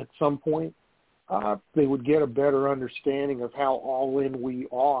out at some point, they would get a better understanding of how all in we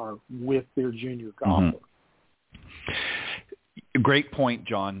are with their junior golfer. Great point,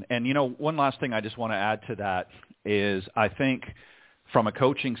 John. And, one last thing I just want to add to that is I think from a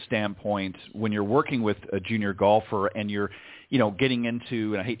coaching standpoint, when you're working with a junior golfer and you're, getting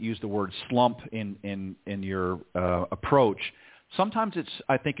into, and I hate to use the word slump in your approach, sometimes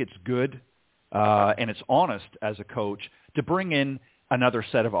I think it's good and it's honest as a coach to bring in another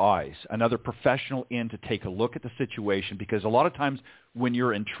set of eyes, another professional in to take a look at the situation, because a lot of times when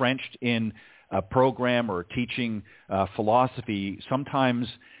you're entrenched in a program or teaching philosophy, sometimes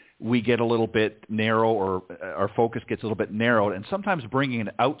we get a little bit narrow, or our focus gets a little bit narrowed, and sometimes bringing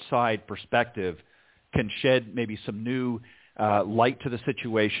an outside perspective can shed maybe some new light to the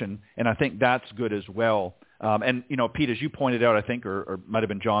situation, and I think that's good as well. And, Pete, as you pointed out, I think, or might have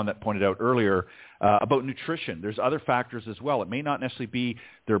been John that pointed out earlier, about nutrition. There's other factors as well. It may not necessarily be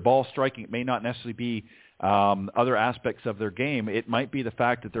their ball striking. It may not necessarily be other aspects of their game. It might be the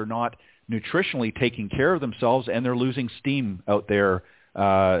fact that they're not nutritionally taking care of themselves and they're losing steam out there,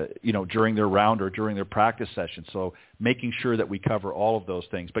 during their round or during their practice session. So making sure that we cover all of those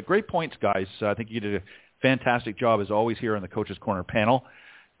things. But great points, guys. I think you did a fantastic job, as always, here on the Coach's Corner panel.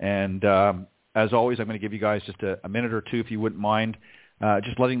 And as always, I'm going to give you guys just a minute or two, if you wouldn't mind,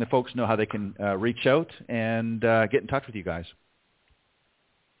 just letting the folks know how they can reach out and get in touch with you guys.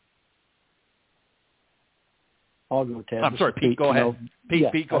 I'll go, Ted. I'm sorry, Pete, go ahead.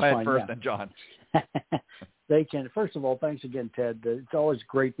 Pete, go ahead first, then John. They can. First of all, thanks again, Ted. It's always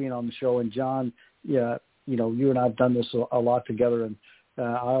great being on the show. And John, you and I have done this a lot together, and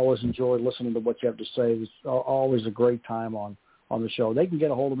I always enjoy listening to what you have to say. It's always a great time on the show. They can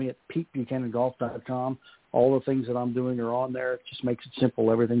get a hold of me at PeteBuchananGolf.com. All the things that I'm doing are on there. It just makes it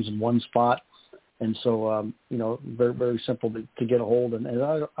simple. Everything's in one spot. And so, very, very simple to get a hold. And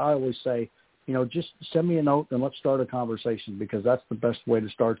I always say, just send me a note and let's start a conversation, because that's the best way to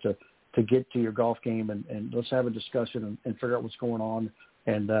start to get to your golf game, and let's have a discussion and figure out what's going on,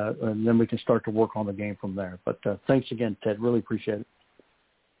 and then we can start to work on the game from there. But thanks again, Ted. Really appreciate it.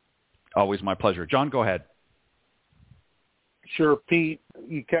 Always my pleasure. John, go ahead. Sure, Pete.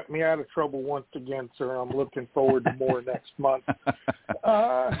 You kept me out of trouble once again, sir. I'm looking forward to more next month.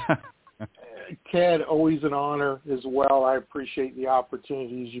 Ted, always an honor as well. I appreciate the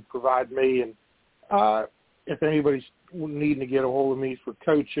opportunities you provide me. And if anybody's needing to get a hold of me for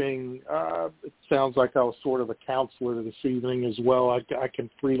coaching, it sounds like I was sort of a counselor this evening as well. I can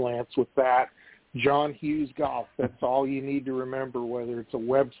freelance with that. John Hughes Golf, that's all you need to remember, whether it's a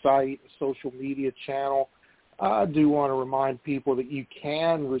website, a social media channel. I do want to remind people that you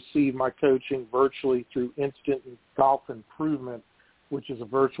can receive my coaching virtually through Instant Golf Improvement, which is a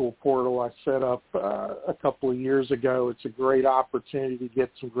virtual portal I set up a couple of years ago. It's a great opportunity to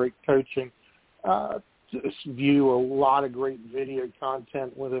get some great coaching, just view a lot of great video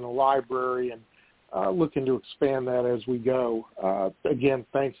content within a library, and looking to expand that as we go. Again,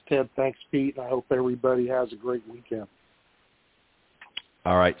 thanks, Ted. Thanks, Pete. And I hope everybody has a great weekend.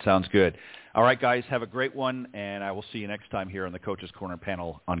 All right. Sounds good. All right, guys, have a great one, and I will see you next time here on the Coach's Corner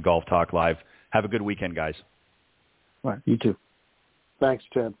panel on Golf Talk Live. Have a good weekend, guys. All right. You too. Thanks,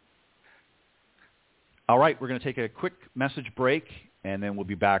 Ted. All right. We're going to take a quick message break, and then we'll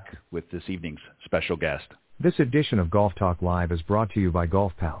be back with this evening's special guest. This edition of Golf Talk Live is brought to you by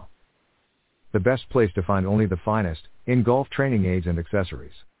Golf Pal, the best place to find only the finest in golf training aids and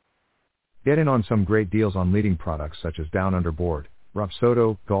accessories. Get in on some great deals on leading products such as Down Under Board,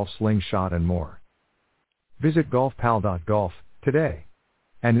 Rapsodo, Golf Slingshot, and more. Visit golfpal.golf today.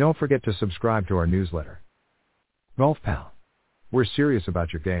 And don't forget to subscribe to our newsletter. Golf Pal. We're serious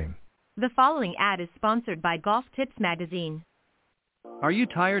about your game. The following ad is sponsored by Golf Tips Magazine. Are you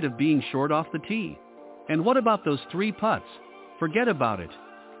tired of being short off the tee? And what about those 3 putts? Forget about it.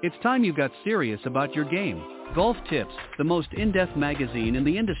 It's time you got serious about your game. Golf Tips, the most in-depth magazine in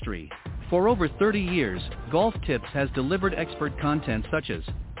the industry. For over 30 years, Golf Tips has delivered expert content such as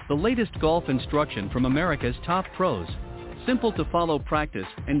the latest golf instruction from America's top pros, simple-to-follow practice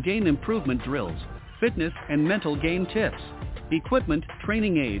and game improvement drills, fitness and mental game tips, equipment,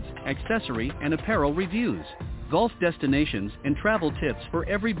 training aids, accessory and apparel reviews, golf destinations and travel tips for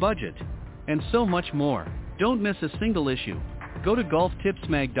every budget, and so much more. Don't miss a single issue. Go to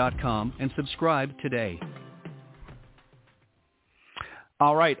golftipsmag.com and subscribe today.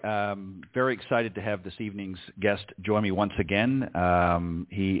 All right. Very excited to have this evening's guest join me once again.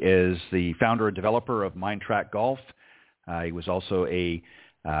 He is the founder and developer of MindTrak Golf. He was also a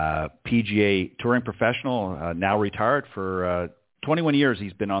PGA touring professional, now retired. For 21 years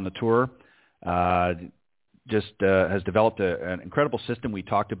he's been on the tour. Has developed an incredible system. We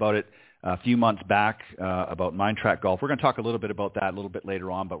talked about it a few months back about MindTrak Golf. We're going to talk a little bit about that a little bit later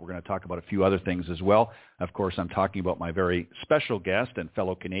on, but we're going to talk about a few other things as well. Of course, I'm talking about my very special guest and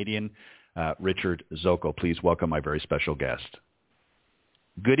fellow Canadian, Richard Zokol. Please welcome my very special guest.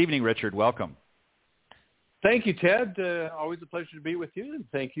 Good evening, Richard. Welcome. Thank you, Ted. Always a pleasure to be with you, and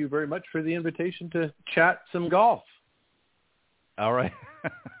thank you very much for the invitation to chat some golf. All right.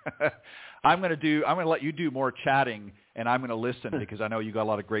 I'm going to let you do more chatting, and I'm going to listen because I know you got a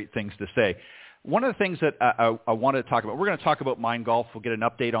lot of great things to say. One of the things that I wanted to talk about, we're going to talk about Mind Golf. We'll get an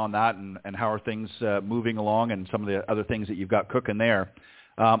update on that and how are things moving along and some of the other things that you've got cooking there.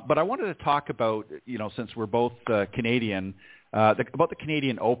 But I wanted to talk about, since we're both Canadian, about the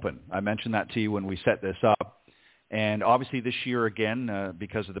Canadian Open. I mentioned that to you when we set this up. And obviously this year again,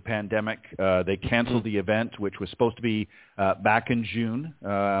 because of the pandemic, they canceled the event, which was supposed to be back in June.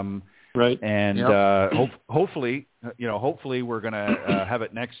 Right. And hopefully we're going to have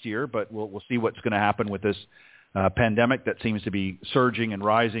it next year, but we'll see what's going to happen with this pandemic that seems to be surging and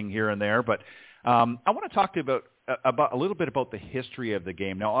rising here and there. But I want to talk to you about a little bit about the history of the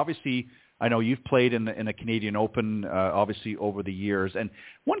game. Now, obviously, I know you've played in the Canadian Open, obviously, over the years. And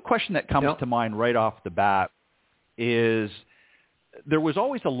one question that comes to mind right off the bat is there was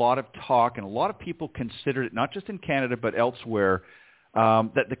always a lot of talk, and a lot of people considered it, not just in Canada but elsewhere,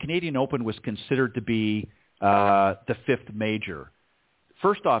 that the Canadian Open was considered to be the fifth major.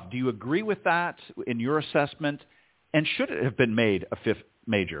 First off, do you agree with that in your assessment? And should it have been made a fifth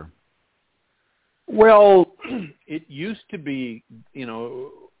major? Well, it used to be,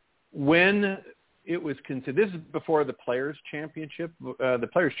 when it was considered, this is before the Players' Championship. The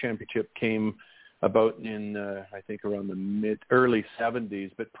Players' Championship came about in, I think, around the early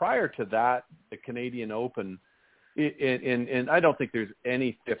 70s. But prior to that, the Canadian Open, and I don't think there's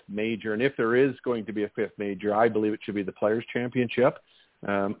any fifth major. And if there is going to be a fifth major, I believe it should be the Players' Championship.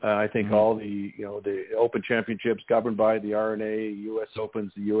 I think all the Open Championships governed by the R&A, U.S.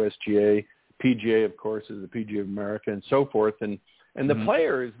 Opens, the USGA, PGA, of course, is the PGA of America, and so forth. And the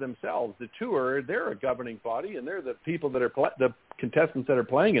players themselves, the tour, they're a governing body, and they're the people that are the contestants that are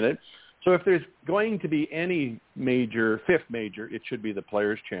playing in it. So if there's going to be any fifth major, it should be the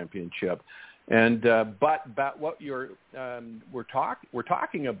Players' Championship. And but what we're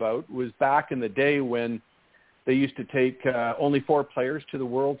talking about was back in the day when they used to take only 4 players to the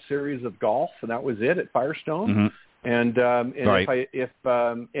World Series of Golf, and that was it at Firestone. Mm-hmm. And right. if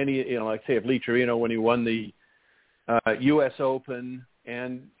any, like say if Lee Trevino, when he won the U.S. Open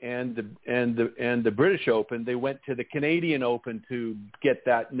and the British Open, they went to the Canadian Open to get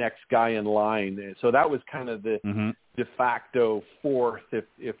that next guy in line. So that was kind of the de facto fourth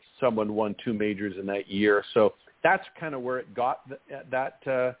if someone won 2 majors in that year. So that's kind of where it got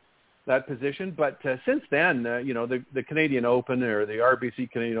that position. But since then, the Canadian Open, or the RBC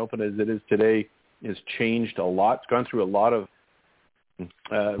Canadian Open as it is today, has changed a lot. It's gone through a lot of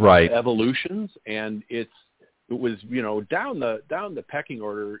evolutions, and it was down the pecking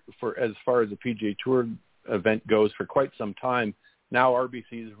order for as far as the PGA Tour event goes for quite some time. Now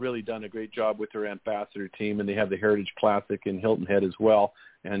RBC has really done a great job with their ambassador team, and they have the Heritage Classic in Hilton Head as well,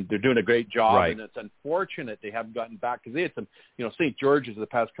 and they're doing a great job. Right. And it's unfortunate they haven't gotten back, because they had some, St. George's the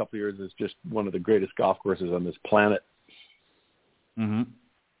past couple of years is just one of the greatest golf courses on this planet. Mm-hmm.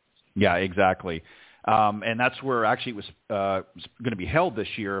 Yeah, exactly. And that's where actually it was going to be held this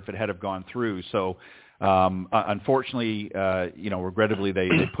year if it had have gone through. So unfortunately, regrettably, they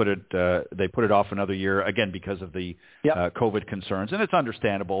put it off another year again because of the COVID concerns, and it's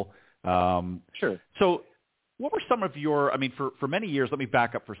understandable. Sure. So, what were some of your? I mean, for many years. Let me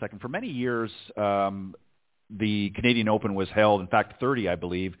back up for a second. For many years, the Canadian Open was held. In fact, 30, I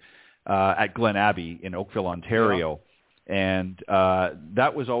believe, at Glen Abbey in Oakville, Ontario. Yeah. And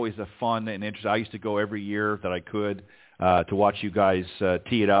that was always a fun and interesting. I used to go every year that I could to watch you guys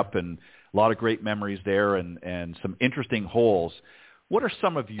tee it up, and a lot of great memories there, and some interesting holes. What are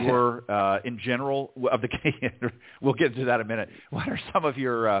some of your, in general, of the Canadian? We'll get into that in a minute. What are some of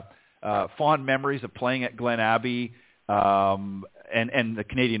your fond memories of playing at Glen Abbey and the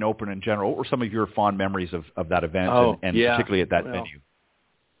Canadian Open in general? What were some of your fond memories of that event, and particularly at that venue?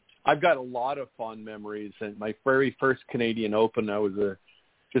 I've got a lot of fond memories. And my very first Canadian Open, I was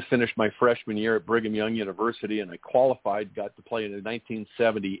just finished my freshman year at Brigham Young University, and I qualified, got to play in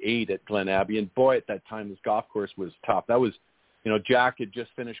 1978 at Glen Abbey. And boy, at that time, this golf course was tough. That was, Jack had just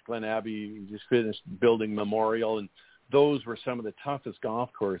finished Glen Abbey, just finished building Memorial, and those were some of the toughest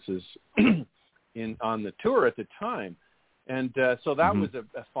golf courses on the tour at the time. And so that was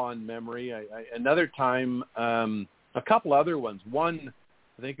a fond memory. Another time, a couple other ones. One,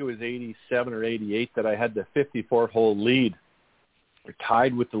 I think it was 87 or 88 that I had the 54-hole lead. We're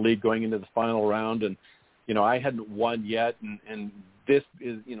tied with the lead going into the final round, and I hadn't won yet. And this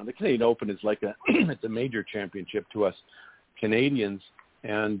is, the Canadian Open is like it's a major championship to us Canadians,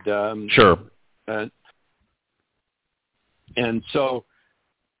 and sure. And so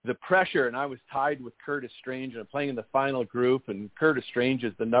the pressure, and I was tied with Curtis Strange, and I'm playing in the final group, and Curtis Strange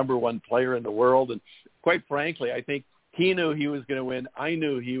is the number 1 player in the world, and quite frankly, I think he knew he was going to win. I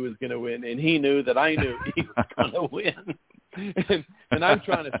knew he was going to win, and he knew that I knew he was going to win. And I'm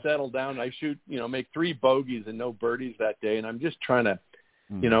trying to settle down. I shoot, make 3 bogeys and no birdies that day, and I'm just trying to,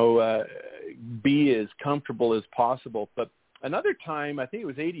 be as comfortable as possible. But another time, I think it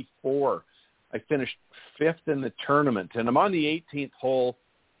was 84, I finished 5th in the tournament, and I'm on the 18th hole,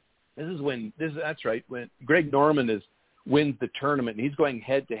 That's right, when Greg Norman wins the tournament, and he's going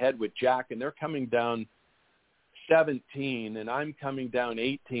head-to-head with Jack, and they're coming down 17, and I'm coming down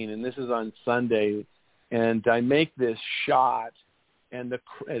 18, and this is on Sunday, and I make this shot, and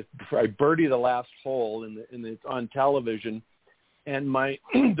I birdie the last hole, and it's on television, and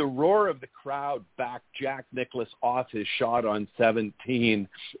the roar of the crowd backed Jack Nicklaus off his shot on 17,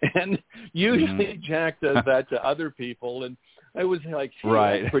 and usually Jack does that to other people, and I was like,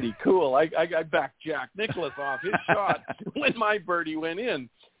 right, that's pretty cool. I backed Jack Nicklaus off his shot when my birdie went in.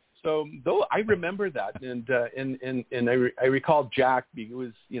 So though I remember that, and I recall Jack, it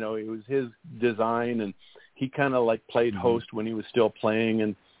was his design, and he kind of like played host when he was still playing,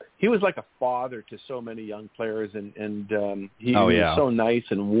 and he was like a father to so many young players, and he was so nice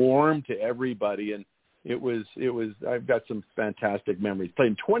and warm to everybody, and it was I've got some fantastic memories.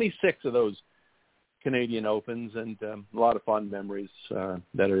 Played 26 of those Canadian Opens, and a lot of fond memories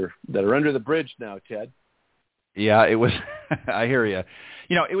that are under the bridge now, Ted. Yeah, it was. I hear you.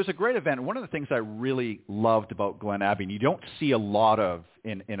 It was a great event. One of the things I really loved about Glen Abbey, and you don't see a lot of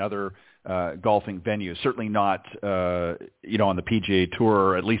in other golfing venues, certainly not on the PGA Tour,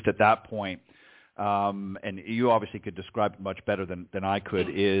 or at least at that point. And you obviously could describe it much better than I could.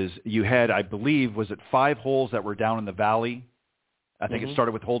 Is you had, I believe, was it 5 holes that were down in the valley? I think it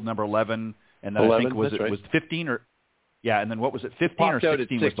started with hole number 11. And then 11, I think was 15 or and then what was it? 15 or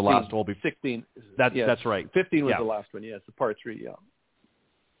 16 was the last hole. 16. That's right. 15 was the last one. Yes, the par 3. Yeah.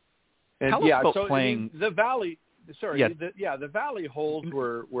 And tell us about playing the valley. Sorry, the valley holes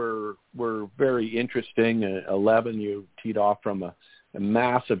were very interesting. 11, you teed off from a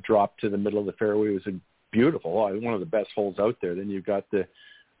massive drop to the middle of the fairway. It was beautiful. One of the best holes out there. Then you've got this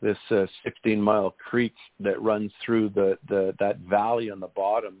 16-mile creek that runs through that valley on the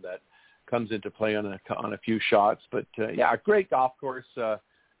bottom that comes into play on a few shots, but a great golf course. And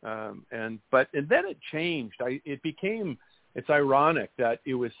then it changed. It's ironic that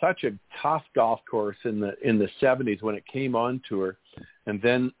it was such a tough golf course in the 70s when it came on tour, and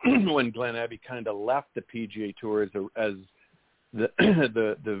then when Glen Abbey kind of left the PGA Tour as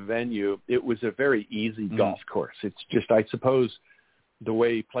the venue, it was a very easy golf course. It's just, I suppose, the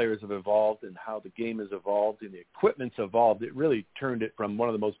way players have evolved and how the game has evolved and the equipment's evolved, it really turned it from one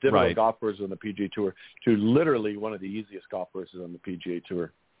of the most difficult golf courses on the PGA Tour to literally one of the easiest golf courses on the PGA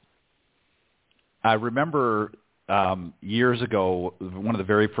Tour. I remember years ago, one of the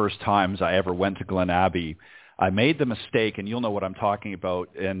very first times I ever went to Glen Abbey, I made the mistake, and you'll know what I'm talking about,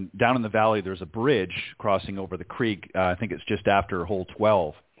 and down in the valley there's a bridge crossing over the creek. I think it's just after hole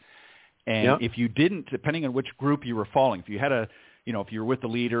 12. And if you didn't, depending on which group you were following, if you had if you were with the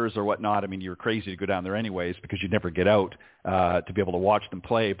leaders or whatnot, I mean, you were crazy to go down there anyways because you'd never get out to be able to watch them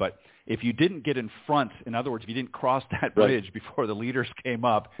play. But if you didn't get in front, in other words, if you didn't cross that bridge before the leaders came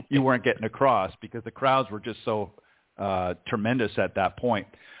up, you weren't getting across because the crowds were just so tremendous at that point.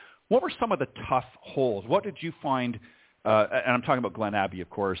 What were some of the tough holes? What did you find, and I'm talking about Glen Abbey, of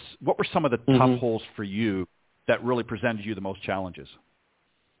course, what were some of the tough holes for you that really presented you the most challenges?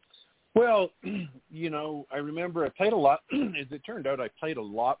 Well, I remember I played a lot. As it turned out, I played a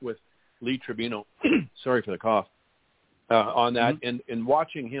lot with Lee Trevino. Sorry for the cough. On that, and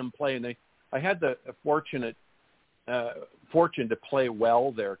watching him play, and I had the fortune to play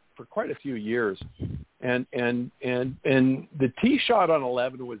well there for quite a few years, and the tee shot on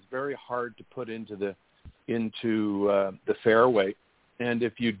 11 was very hard to put into the fairway, and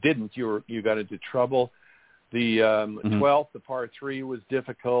if you didn't, you got into trouble. The 12th, the par 3 was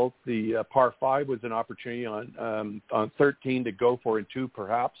difficult. The par 5 was an opportunity on 13 to go for in 2,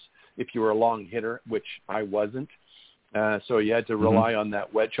 perhaps, if you were a long hitter, which I wasn't. So you had to rely on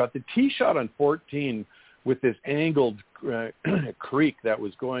that wedge shot. The tee shot on 14 with this angled creek that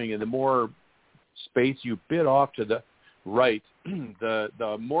was going, and the more space you bit off to the right,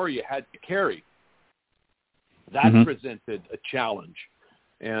 the more you had to carry. That presented a challenge.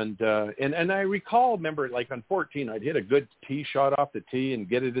 And I remember, like on 14, I'd hit a good tee shot off the tee and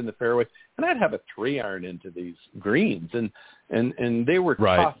get it in the fairway, and I'd have a 3-iron into these greens, and they were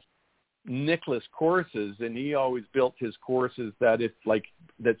tough Nicklaus courses, and he always built his courses that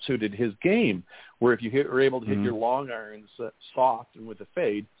suited his game. Where if you were able to hit your long irons soft and with a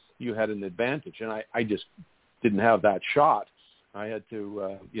fade, you had an advantage, and I just didn't have that shot. I had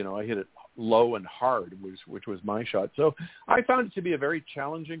to, I hit it low and hard, which was my shot. So I found it to be a very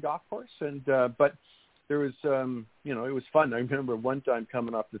challenging golf course, and but there was, it was fun. I remember one time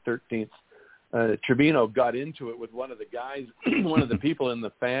coming off the 13th, Trevino got into it with one of the guys, one of the people in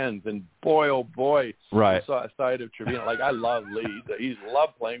the fans, and boy, oh boy, I saw a side of Trevino. Like, I love Lee. He's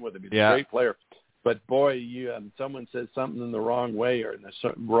loved playing with him. He's a great player. But boy, someone says something in the wrong way or in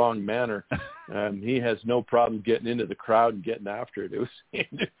the wrong manner, he has no problem getting into the crowd and getting after it.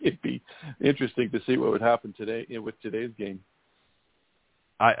 It'd be interesting to see what would happen today with today's game.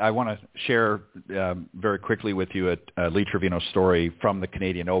 I want to share very quickly with you a Lee Trevino story from the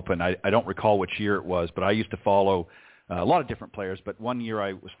Canadian Open. I don't recall which year it was, but I used to follow a lot of different players. But one year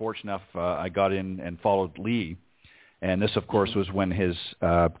I was fortunate enough, I got in and followed Lee. And this, of course, was when his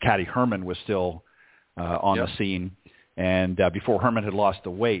caddy Herman was still on the scene, and before Herman had lost the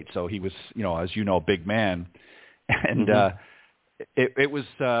weight, so he was, as you know, a big man, and it was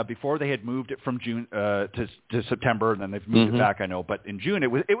before they had moved it from June to September, and then they've moved it back, I know, but in June it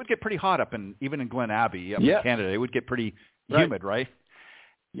would get pretty hot even in Glen Abbey, in Canada, it would get pretty humid, right?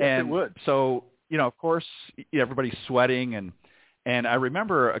 Yes, and it would. So of course, everybody's sweating, and I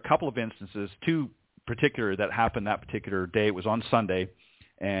remember a couple of instances, two particular that happened that particular day. It was on Sunday.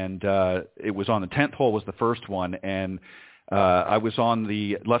 And it was on the 10th hole was the first one, and I was on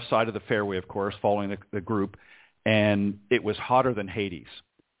the left side of the fairway, of course, following the group, and it was hotter than Hades.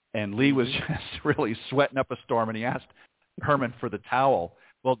 And Lee was just really sweating up a storm, and he asked Herman for the towel.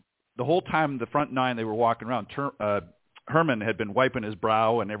 Well, the whole time, the front nine, they were walking around, Herman had been wiping his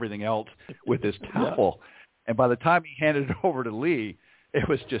brow and everything else with his towel. And by the time he handed it over to Lee, it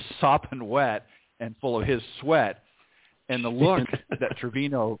was just sopping wet and full of his sweat. And the look that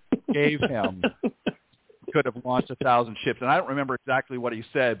Trevino gave him could have launched 1,000 ships. And I don't remember exactly what he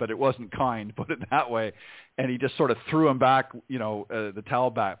said, but it wasn't kind, put it that way. And he just sort of threw him back, the towel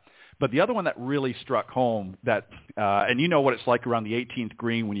back. But the other one that really struck home that, and you know what it's like around the 18th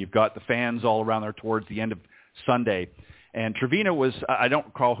green when you've got the fans all around there towards the end of Sunday. And Trevino was, I don't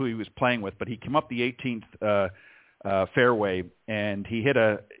recall who he was playing with, but he came up the 18th fairway, and he hit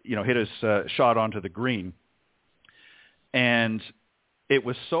his shot onto the green. And it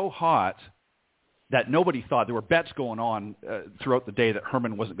was so hot that nobody thought, there were bets going on throughout the day that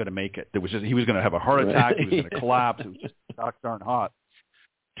Herman wasn't going to make it. He was going to have a heart attack. He was going to collapse. It was just darn hot.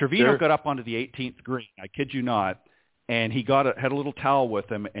 Trevino got up onto the 18th green. I kid you not. And he had a little towel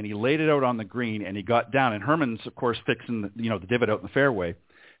with him, and he laid it out on the green, and he got down. And Herman's, of course, fixing the divot out in the fairway.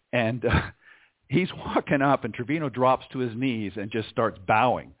 And he's walking up, and Trevino drops to his knees and just starts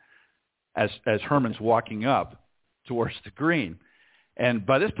bowing as Herman's walking up towards the green. And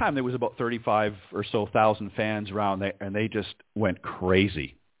by this time, there was about 35 or so thousand fans around, and they just went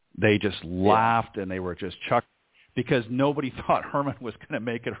crazy. They just laughed, and they were just chuckling because nobody thought Herman was going to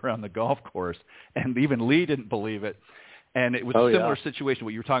make it around the golf course. And even Lee didn't believe it. And it was a similar situation,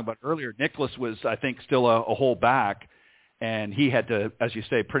 what you were talking about earlier. Nicholas was, I think, still a hole back, and he had to, as you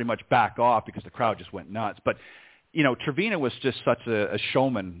say, pretty much back off because the crowd just went nuts. But, Trevino was just such a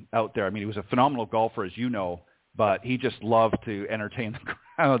showman out there. I mean, he was a phenomenal golfer, as you know, but he just loved to entertain the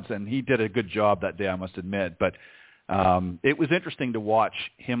crowds, and he did a good job that day, I must admit. But it was interesting to watch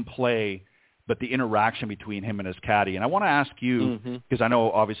him play, but the interaction between him and his caddy. And I want to ask you, because I know,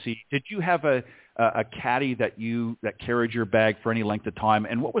 obviously, did you have a caddy that carried your bag for any length of time?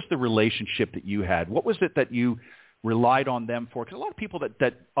 And what was the relationship that you had? What was it that you relied on them for? Because a lot of people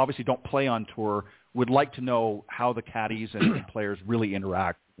that obviously don't play on tour would like to know how the caddies and players really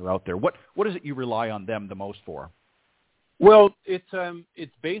interact when they're out there. What is it you rely on them the most for? Well, it's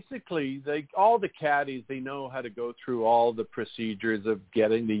basically all the caddies, they know how to go through all the procedures of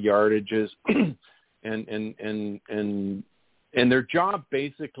getting the yardages, and their job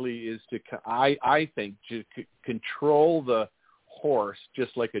basically is I think to control the horse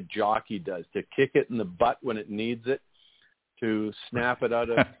just like a jockey does, to kick it in the butt when it needs it, to snap it out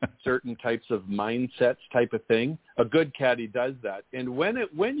of certain types of mindsets type of thing. A good caddy does that. And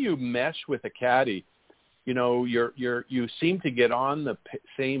when you mesh with a caddy, you seem to get on the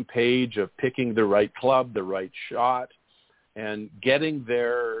same page of picking the right club, the right shot, and getting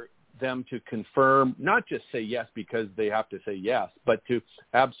them to confirm, not just say yes because they have to say yes, but to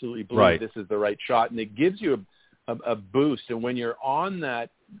absolutely believe this is the right shot. And it gives you a boost. And when you're on that,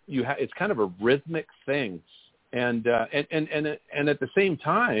 it's kind of a rhythmic thing. And at the same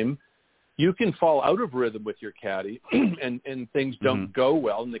time, you can fall out of rhythm with your caddy and things don't go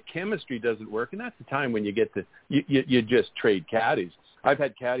well and the chemistry doesn't work. And that's the time when you get to, you just trade caddies. I've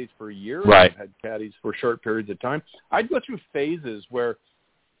had caddies for years. I've had caddies for short periods of time. I'd go through phases where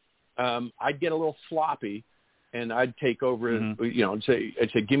I'd get a little sloppy and I'd take over and, and say,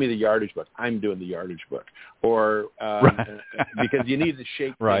 give me the yardage book. I'm doing the yardage book. Or because you need to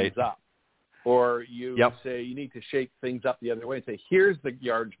shake things up. Or you say you need to shake things up the other way and say, here's the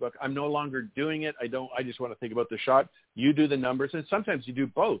yardage book. I'm no longer doing it. I just want to think about the shot. You do the numbers. And sometimes you do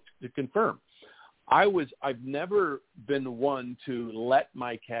both to confirm. I've never been one to let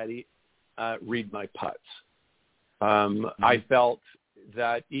my caddy read my putts. I felt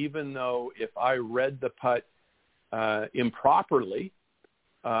that even though if I read the putt improperly,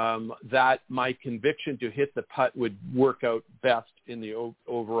 that my conviction to hit the putt would work out best in the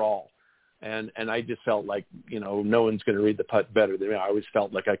overall. And I just felt like, no one's going to read the putt better than me. I always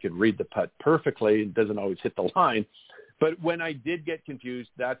felt like I could read the putt perfectly. It doesn't always hit the line. But when I did get confused,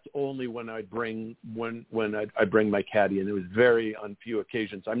 that's only when I'd bring my caddy, and it was very on few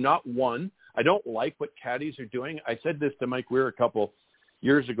occasions. I'm not one. I don't like what caddies are doing. I said this to Mike Weir a couple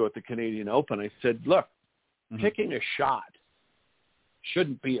years ago at the Canadian Open. I said, look, picking a shot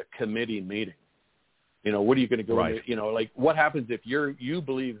shouldn't be a committee meeting. What are you going to go into, like what happens if you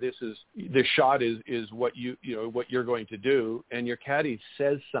believe this shot is what what you're going to do, and your caddy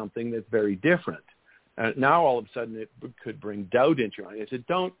says something that's very different. Now all of a sudden it could bring doubt into your mind. I said,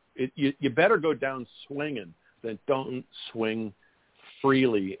 you better go down swinging than don't swing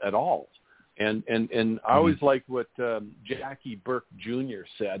freely at all. And I always liked what Jackie Burke Jr.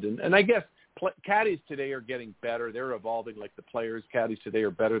 said, and I guess caddies today are getting better. They're evolving like the players. Caddies today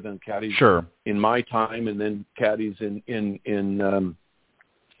are better than caddies in my time, and then caddies in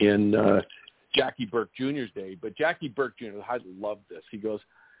Jackie Burke Jr.'s day. But Jackie Burke Jr., I love this.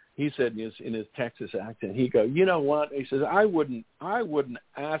 He said in his Texas accent, he goes, you know what? He says, I wouldn't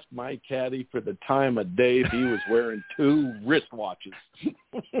ask my caddy for the time of day if he was wearing 2 wristwatches.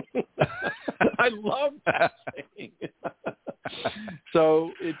 I love that saying.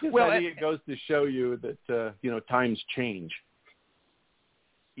 So it goes to show you that, times change.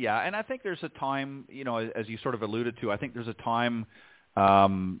 Yeah, and I think there's a time, as you sort of alluded to, I think there's a time,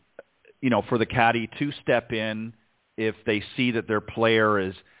 for the caddy to step in if they see that their player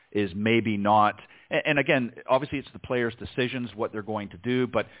is maybe not, and again, obviously it's the player's decisions what they're going to do,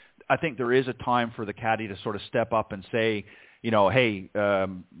 but I think there is a time for the caddy to sort of step up and say, hey,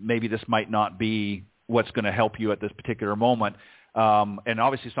 maybe this might not be what's going to help you at this particular moment. And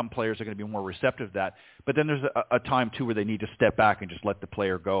obviously some players are going to be more receptive to that, but then there's a time too where they need to step back and just let the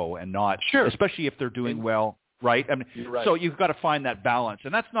player go and not, especially if they're doing well. Right. I mean, so you've got to find that balance,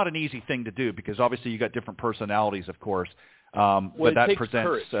 and that's not an easy thing to do because obviously you got different personalities, of course. But that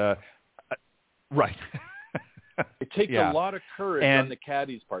presents, right. It takes a lot of courage on the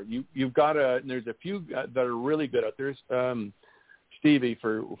caddy's part. You've got to, and there's a few that are really good out there. Stevie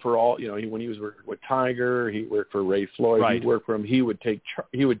for all, when he was working with Tiger, he worked for Ray Floyd. Right. He worked for him. He would take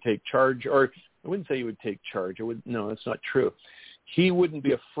charge, or I wouldn't say he would take charge. No, that's not true. He wouldn't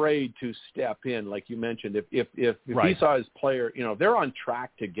be afraid to step in, like you mentioned. If he saw his player, they're on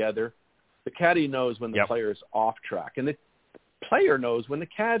track together, the caddy knows when the player is off track, and the player knows when the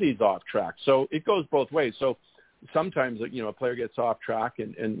caddy's off track. So it goes both ways. So sometimes, a player gets off track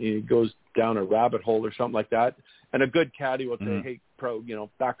and he goes down a rabbit hole or something like that, and a good caddy will say, "Hey, pro,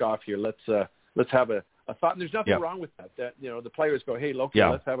 back off here. Let's have a thought." And there's nothing wrong with that. That the players go, "Hey, look,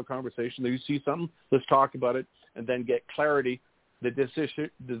 let's have a conversation. You see something? Let's talk about it, and then get clarity." The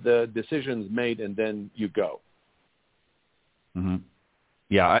decision's made, and then you go. Mm-hmm.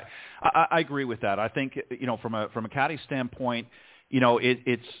 Yeah, I agree with that. I think from a caddy standpoint,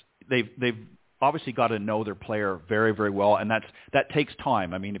 they've obviously got to know their player very, very well, and that takes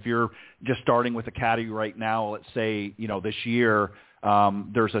time. I mean, if you're just starting with a caddy right now, let's say this year,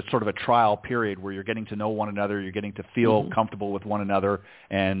 there's a sort of a trial period where you're getting to know one another, you're getting to feel comfortable with one another,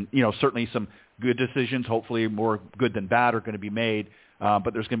 and certainly some good decisions, hopefully more good than bad, are going to be made,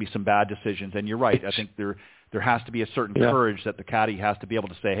 but there's going to be some bad decisions. And you're right. I think there has to be a certain courage that the caddy has to be able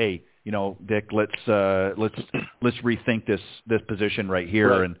to say, hey, Dick, let's rethink this position right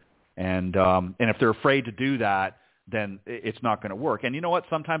here, and if they're afraid to do that, then it's not going to work. And you know what?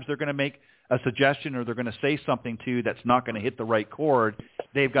 Sometimes they're going to make a suggestion, or they're going to say something to you that's not going to hit the right chord.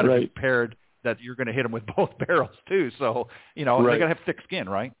 They've got to be prepared that you're going to hit them with both barrels too. So they got to have thick skin,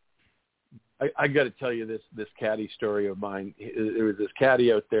 right? I got to tell you this caddy story of mine. There was this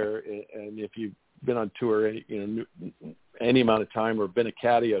caddy out there, and if you've been on tour any amount of time or been a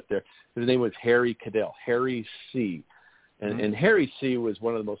caddy out there, his name was Harry Cadell, Harry C. And Harry C. was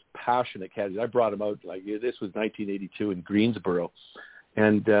one of the most passionate caddies. I brought him out this was 1982 in Greensboro,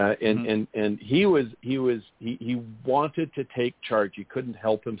 and he wanted to take charge. He couldn't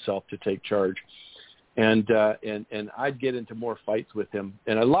help himself to take charge. And I'd get into more fights with him.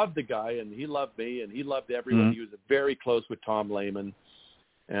 And I loved the guy, and he loved me, and he loved everyone. He was very close with Tom Lehman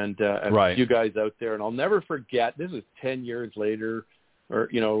and a few guys out there. And I'll never forget, this was 10 years later,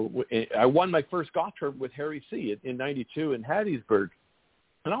 I won my first golf tournament with Harry C. in 92 in Hattiesburg.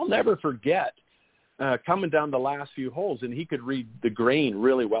 And I'll never forget coming down the last few holes, and he could read the grain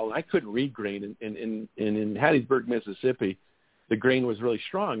really well. And I couldn't read grain in Hattiesburg, Mississippi. the green was really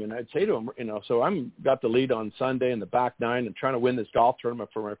strong. And I'd say to him, so I'm got the lead on Sunday in the back nine and trying to win this golf tournament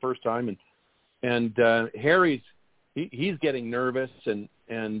for my first time. And Harry's, he's getting nervous. And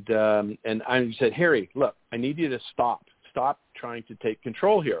I said, Harry, look, I need you to stop trying to take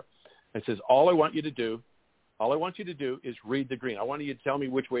control here. I says, all I want you to do is read the green. I want you to tell me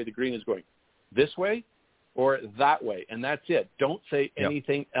which way the green is going, this way or that way. And that's it. Don't say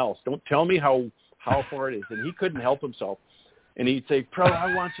anything else. Don't tell me how far it is. And he couldn't help himself. And he'd say, Pro,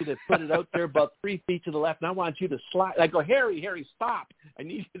 I want you to put it out there about 3 feet to the left, and I want you to slide. I go, Harry, stop. I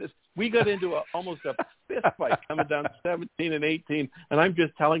need you to. We got into almost a fist fight coming down 17 and 18, and I'm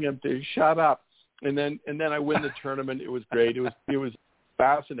just telling him to shut up. And then I win the tournament. It was great. It was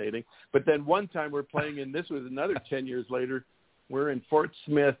fascinating. But then one time we're playing, and this was another 10 years later. We're in Fort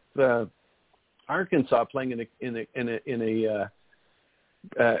Smith, Arkansas, playing in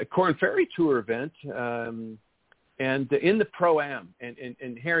a Corn Ferry Tour event. And in the Pro-Am,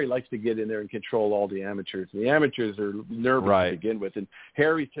 and Harry likes to get in there and control all the amateurs. The amateurs are nervous to begin with, and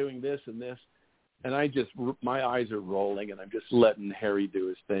Harry's doing this and this, and my eyes are rolling, and I'm just letting Harry do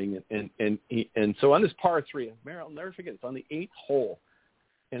his thing. And so on this par 3, I'll never forget, it's on the 8th hole,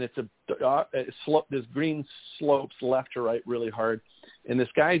 and it's a slope. This green slopes left to right really hard, and this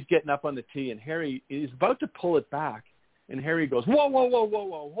guy's getting up on the tee, and Harry is about to pull it back, and Harry goes,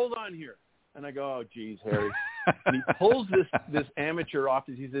 whoa, hold on here. And I go, oh, geez, Harry. And he pulls this amateur off.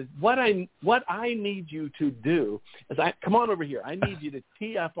 He says, what I need you to do is come on over here. I need you to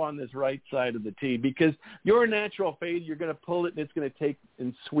tee up on this right side of the tee because your natural fade, you're going to pull it, and it's going to take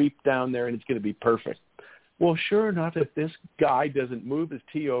and sweep down there, and it's going to be perfect. Well, sure enough, if this guy doesn't move his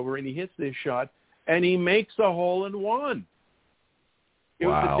tee over and he hits this shot, and he makes a hole-in-one. It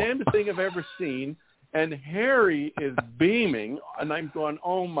was the damnedest thing I've ever seen. And Harry is beaming, and I'm going,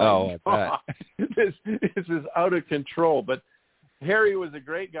 oh, my God, this is out of control. But Harry was a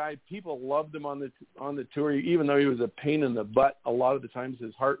great guy. People loved him on the tour, even though he was a pain in the butt. A lot of the times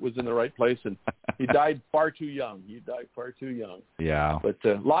his heart was in the right place, and he died far too young. Yeah. But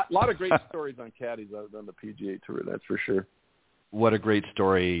a lot of great stories on caddies on the PGA Tour, that's for sure. What a great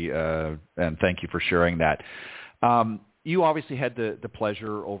story, and thank you for sharing that. You obviously had the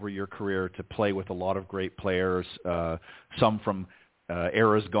pleasure over your career to play with a lot of great players, some from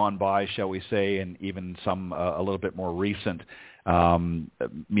eras gone by, shall we say, and even some a little bit more recent,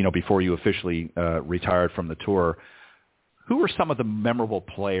 before you officially retired from the tour. Who were some of the memorable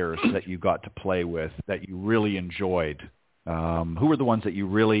players that you got to play with that you really enjoyed? Who were the ones that you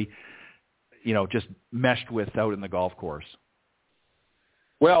really, just meshed with out in the golf course?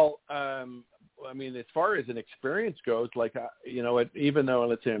 Well, as far as an experience goes, even though,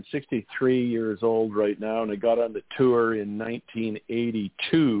 let's say I'm 63 years old right now, and I got on the tour in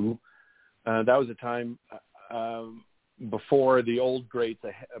 1982, that was a time before the old greats,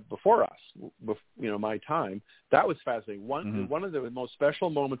 before us, my time. That was fascinating. One of the most special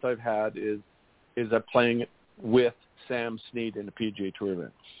moments I've had is playing with Sam Snead in a PGA Tour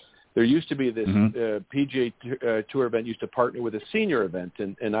event. There used to be this PGA Tour event used to partner with a senior event,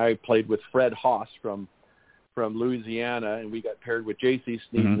 and I played with Fred Haas from Louisiana, and we got paired with J.C.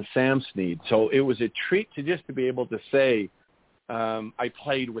 Snead and Sam Snead. So it was a treat to be able to say I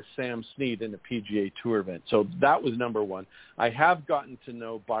played with Sam Snead in a PGA Tour event. So that was number one. I have gotten to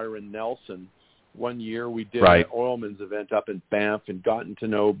know Byron Nelson. One year we did an Oilman's event up in Banff and gotten to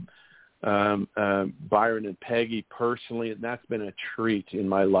know Byron and Peggy personally, and that's been a treat in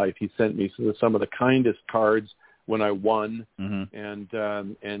my life. He sent me some of the kindest cards when I won, and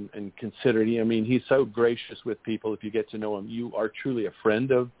considered. He's so gracious with people. If you get to know him, you are truly a friend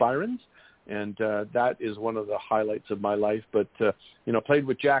of Byron's, and that is one of the highlights of my life. But played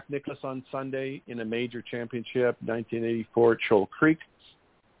with Jack Nicklaus on Sunday in a major championship, 1984 at Shoal Creek,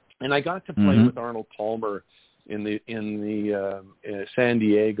 and I got to play with Arnold Palmer in the San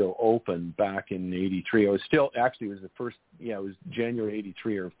Diego Open back in '83. I was still, actually it was the first, it was January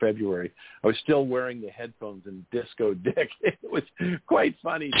 '83 or February. I was still wearing the headphones and Disco Dick. It was quite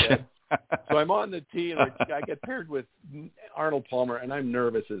funny, Ted. So I'm on the tee, and I get paired with Arnold Palmer, and I'm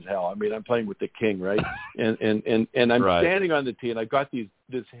nervous as hell. I'm playing with the king, right? And I'm standing on the tee, and I've got these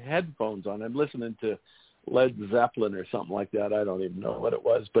headphones on. I'm listening to Led Zeppelin or something like that. I don't even know what it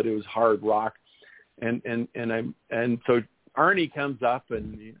was, but it was hard rock. And so Arnie comes up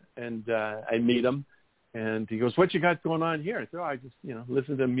and I meet him, and he goes, "What you got going on here?" I said, "Oh, I just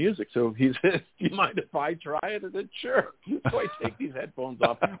listen to music." So he says, "Do you mind if I try it?" I said, "Sure." So I take these headphones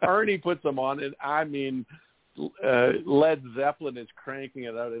off. Arnie puts them on, and Led Zeppelin is cranking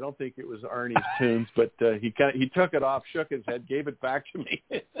it out. I don't think it was Arnie's tunes, but he took it off, shook his head, gave it back to me.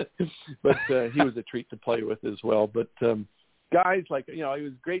 But he was a treat to play with as well. But guys like, it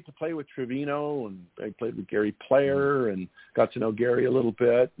was great to play with Trevino, and I played with Gary Player and got to know Gary a little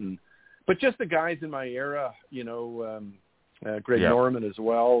bit. But just the guys in my era, Greg Norman as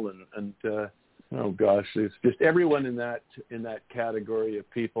well. And oh gosh, it's just everyone in that category of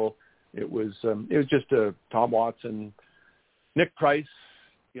people. It was just Tom Watson, Nick Price,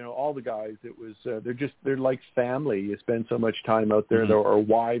 all the guys. It was they're like family. You spend so much time out there. There are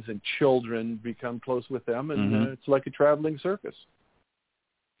wives and children become close with them, and it's like a traveling circus.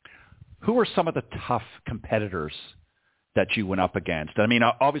 Who are some of the tough competitors that you went up against? I mean,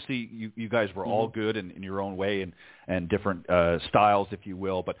 obviously you guys were all good in your own way and different styles, if you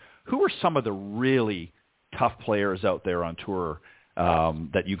will. But who were some of the really tough players out there on tour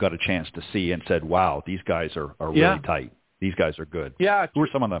that you got a chance to see and said, "Wow, these guys are really tight. These guys are good"? Yeah. Who are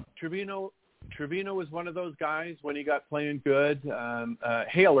some of them? Trevino was one of those guys when he got playing good.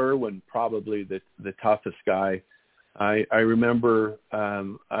 Hale Irwin, probably the toughest guy. I remember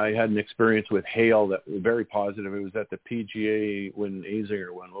I had an experience with Hale that was very positive. It was at the PGA when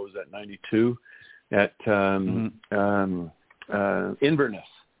Azinger won. What was that, 92? At Inverness.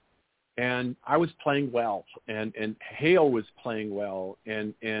 And I was playing well, and Hale was playing well,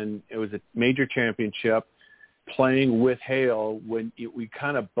 and it was a major championship. Playing with Hale when we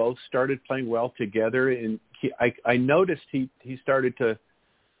kind of both started playing well together, and I noticed he started to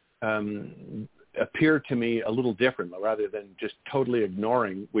appear to me a little different rather than just totally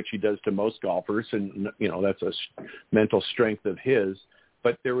ignoring, which he does to most golfers, and that's a mental strength of his.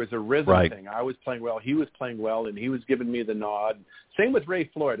 But there was a rhythm thing. I was playing well, he was playing well, and he was giving me the nod. Same with Ray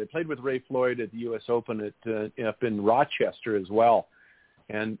Floyd. I played with Ray Floyd at the U.S. Open up in Rochester as well.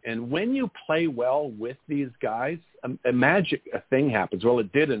 And when you play well with these guys, a thing happens. Well,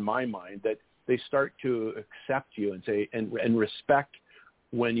 it did in my mind, that they start to accept you and say and respect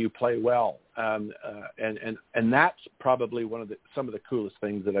when you play well. And that's probably some of the coolest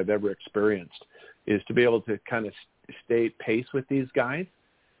things that I've ever experienced, is to be able to kind of stay pace with these guys.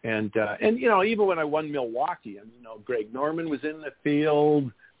 And even when I won Milwaukee, Greg Norman was in the field,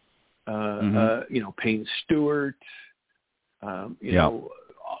 Payne Stewart,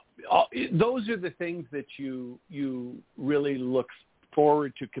 those are the things that you really look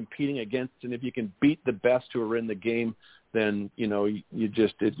forward to competing against. And if you can beat the best who are in the game, then,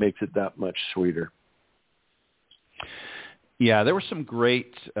 it makes it that much sweeter. Yeah, there were some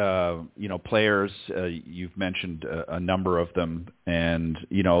great, players. You've mentioned a number of them, and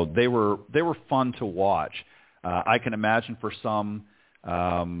they were fun to watch. I can imagine for some,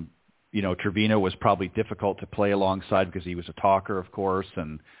 Trevino was probably difficult to play alongside because he was a talker, of course,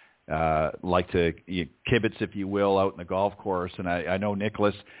 and liked to kibitz, if you will, out in the golf course. And I know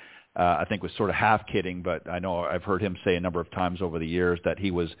Nicholas, I think, was sort of half kidding, but I know I've heard him say a number of times over the years that he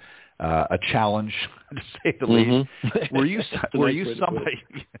was a challenge, to say the least. Were you somebody?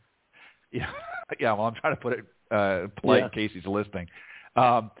 Yeah. Well, I'm trying to put it polite in case he's listening.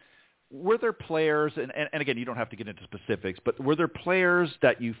 Were there players, and again, you don't have to get into specifics, but were there players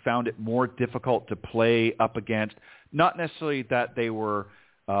that you found it more difficult to play up against? Not necessarily that they were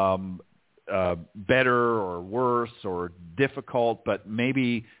better or worse or difficult, but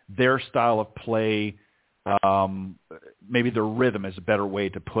maybe their style of play, maybe their rhythm is a better way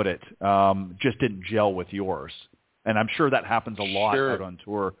to put it, just didn't gel with yours. And I'm sure that happens a lot out on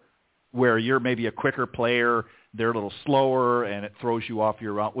tour, where you're maybe a quicker player, they're a little slower, and it throws you off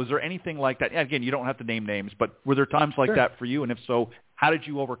your route. Was there anything like that? Again, you don't have to name names, but were there times like that for you? And if so, how did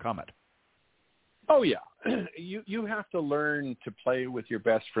you overcome it? Oh, yeah. You have to learn to play with your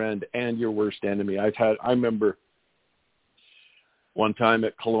best friend and your worst enemy. I remember one time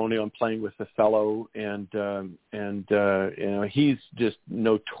at Colonial, I'm playing with a fellow, and he's just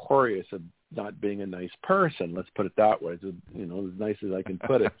notorious of not being a nice person. Let's put it that way. As nice as I can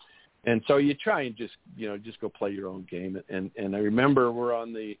put it. And so you try and just go play your own game. And I remember we're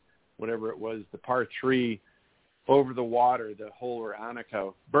on the par 3 over the water, the hole where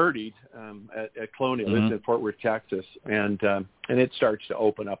Annika birdied at Colonial. It's in Fort Worth, Texas, and it starts to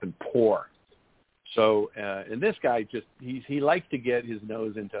open up and pour. So and this guy he likes to get his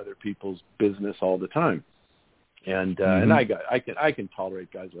nose into other people's business all the time, and I can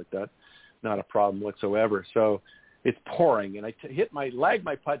tolerate guys like that, not a problem whatsoever. So it's pouring, and I lag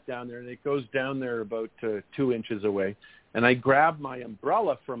my putt down there, and it goes down there about 2 inches away. And I grab my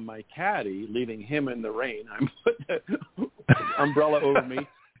umbrella from my caddy, leaving him in the rain. I put the umbrella over me,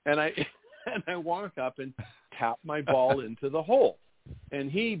 and I walk up and tap my ball into the hole. And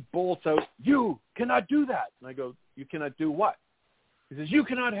he bolts out, "You cannot do that." And I go, "You cannot do what?" He says, "You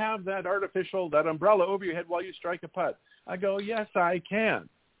cannot have that umbrella over your head while you strike a putt." I go, "Yes, I can."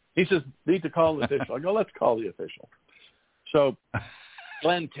 He says, "Need to call the official." I go, "Let's call the official." So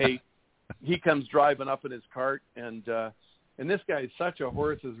Glenn Tate, he comes driving up in his cart, and this guy is such a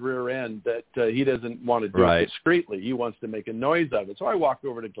horse's rear end that he doesn't want to do it discreetly. He wants to make a noise of it. So I walk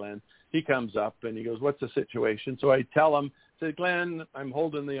over to Glenn. He comes up, and he goes, what's the situation? So I tell him, I said, Glenn, I'm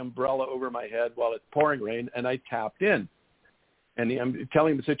holding the umbrella over my head while it's pouring rain, and I tapped in. And I'm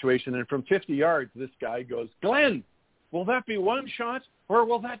telling him the situation, and from 50 yards, this guy goes, Glenn, will that be one shot, or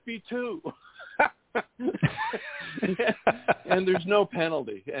will that be two? And there's no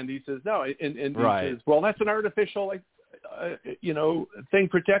penalty. And he says, no. And he says, well, that's an artificial, thing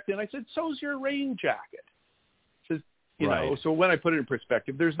protected. And I said, so's your rain jacket. Says, you know, so when I put it in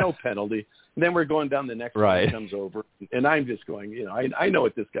perspective, there's no penalty. And then we're going down the next one that comes over. And I'm just going, I know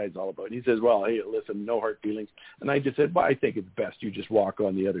what this guy's all about. He says, well, hey, listen, no hard feelings. And I just said, well, I think it's best you just walk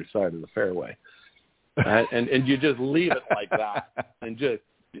on the other side of the fairway. And you just leave it like that.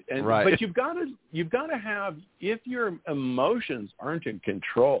 But you've got to have, if your emotions aren't in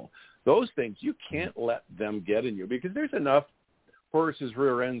control, those things, you can't let them get in you, because there's enough horses'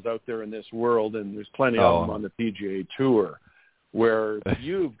 rear ends out there in this world, and there's plenty of them on the PGA Tour, where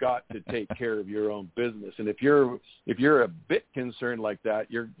you've got to take care of your own business. And if you're a bit concerned like that,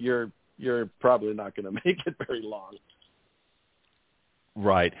 you're probably not going to make it very long.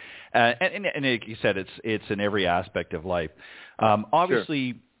 Right, and like you said, it's in every aspect of life.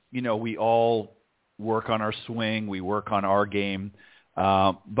 Obviously, we all work on our swing, we work on our game,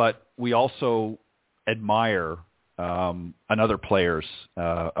 but we also admire another player's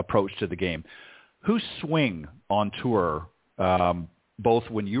approach to the game. Whose swing on tour, both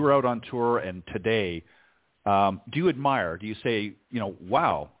when you were out on tour and today, do you admire? Do you say,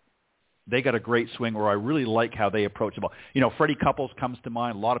 wow, they got a great swing, or I really like how they approach the ball? Freddie Couples comes to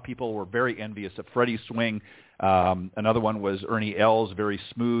mind. A lot of people were very envious of Freddie's swing. Another one was Ernie Els, very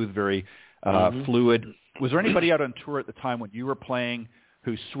smooth, very fluid. Was there anybody out on tour at the time when you were playing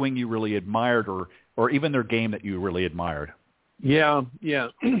whose swing you really admired, or even their game that you really admired? Yeah.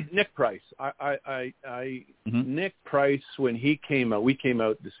 Nick Price. Nick Price, when he came out, we came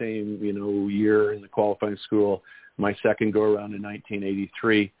out the same, year in the qualifying school. My second go around in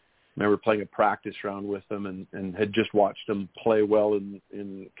 1983. I remember playing a practice round with him and had just watched him play well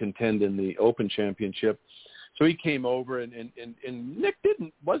and contend in the Open Championship. So he came over, and Nick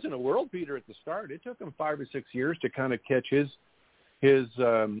wasn't a world beater at the start. It took him 5 or 6 years to kind of catch his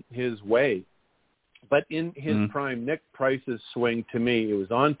way. But in his prime, Nick Price's swing, to me, it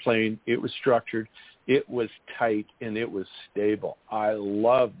was on plane, it was structured, it was tight, and it was stable. I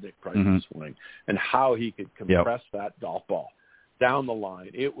loved Nick Price's swing and how he could compress that golf ball down the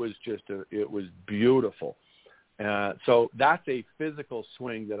line. It was it was beautiful. So that's a physical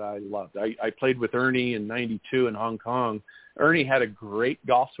swing that I loved. I played with Ernie in 92 in Hong Kong. Ernie had a great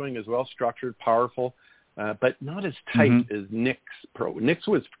golf swing as well, structured, powerful, but not as tight as Nick's pro. Nick's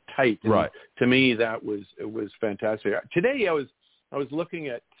was tight. And to me, it was fantastic. Today I was looking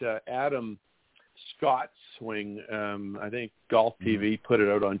at Adam Scott's swing. I think Golf TV put it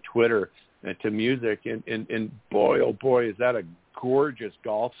out on Twitter to music, and boy, oh boy, is that a gorgeous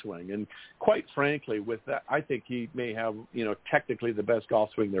golf swing. And quite frankly, with that, I think he may have, technically the best golf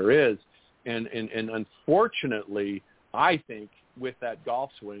swing there is. And unfortunately, I think with that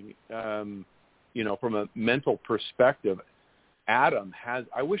golf swing, from a mental perspective, Adam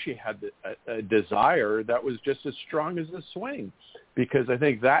I wish he had a desire that was just as strong as the swing, because I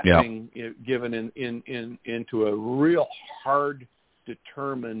think that thing given into a real hard,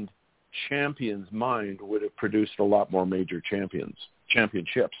 determined champion's mind would have produced a lot more major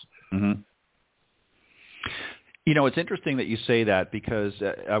championships. It's interesting that you say that, because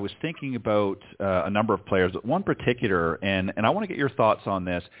I was thinking about a number of players, but one particular, and I want to get your thoughts on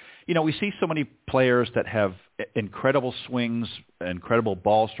this. We see so many players that have incredible swings, incredible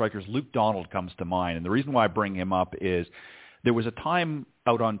ball strikers. Luke Donald comes to mind, and the reason why I bring him up is there was a time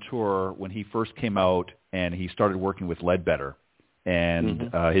out on tour when he first came out and he started working with Ledbetter,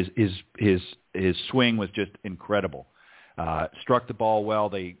 and his swing was just incredible. Struck the ball well.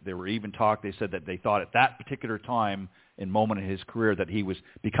 They were even talked. They said that they thought at that particular time and moment in his career that he was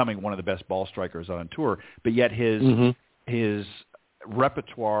becoming one of the best ball strikers on tour. But yet his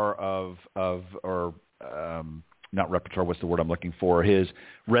repertoire not repertoire, what's the word I'm looking for? His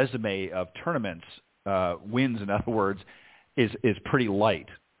resume of tournaments, wins, in other words, is pretty light.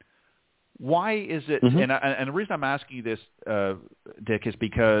 Why is it, and the reason I'm asking you this, Dick, is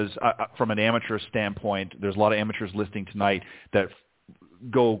because from an amateur standpoint, there's a lot of amateurs listening tonight that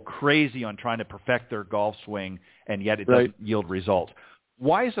go crazy on trying to perfect their golf swing, and yet it doesn't yield results.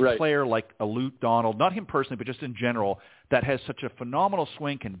 Why is a player like a Luke Donald, not him personally, but just in general, that has such a phenomenal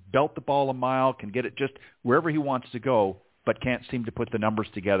swing, can belt the ball a mile, can get it just wherever he wants to go, but can't seem to put the numbers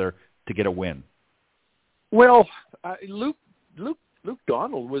together to get a win? Well, Luke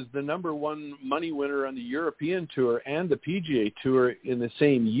Donald was the number one money winner on the European Tour and the PGA Tour in the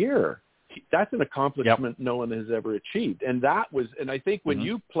same year. That's an accomplishment no one has ever achieved. And I think when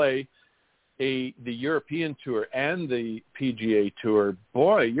you play the European Tour and the PGA Tour,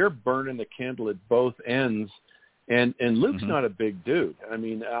 boy, you're burning the candle at both ends. And Luke's not a big dude. I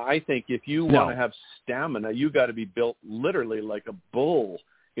mean, I think if you want to have stamina, you got to be built literally like a bull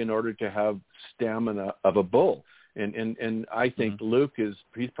in order to have stamina of a bull. And I think Luke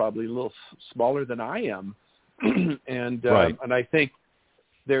he's probably a little smaller than I am. And I think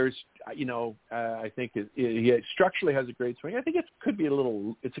there's, I think he structurally has a great swing. I think it's a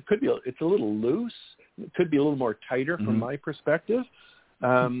little loose. It could be a little more tighter from my perspective.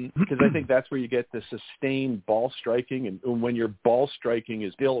 Because I think that's where you get the sustained ball striking, and when your ball striking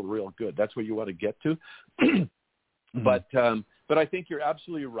is still real good, that's what you want to get to. But I think you're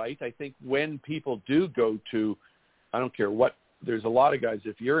absolutely right. I think when people do go to, I don't care what, there's a lot of guys,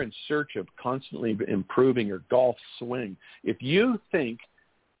 if you're in search of constantly improving your golf swing, if you think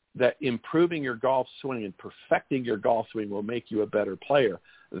that improving your golf swing and perfecting your golf swing will make you a better player,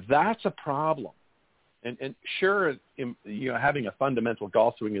 that's a problem. And sure, having a fundamental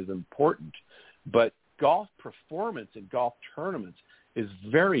golf swing is important, but golf performance in golf tournaments is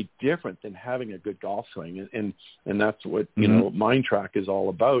very different than having a good golf swing, and that's what MindTrak is all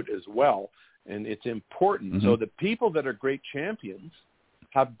about as well. And it's important. So the people that are great champions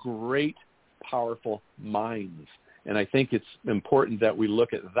have great, powerful minds, and I think it's important that we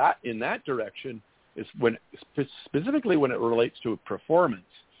look at that in that direction. Is specifically when it relates to performance.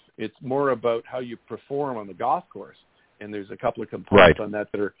 It's more about how you perform on the golf course, and there's a couple of components on that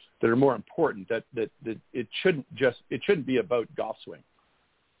are more important. That it shouldn't be about golf swing.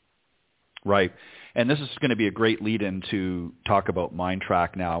 Right, and this is going to be a great lead-in to talk about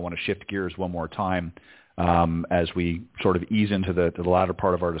MindTrak now. I want to shift gears one more time as we sort of ease into the latter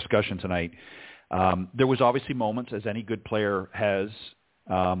part of our discussion tonight. There was obviously moments, as any good player has,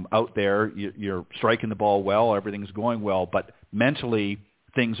 out there. You're striking the ball well, everything's going well, but mentally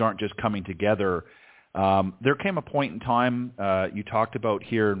things aren't just coming together. There came a point in time you talked about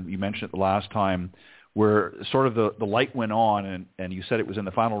here, and you mentioned it the last time, where sort of the light went on, and you said it was in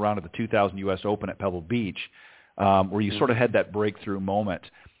the final round of the 2000 U.S. Open at Pebble Beach, where you sort of had that breakthrough moment.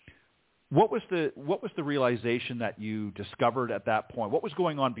 What was the realization that you discovered at that point? What was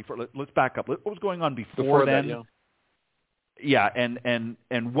going on before? Let's back up. What was going on before then? That, yeah,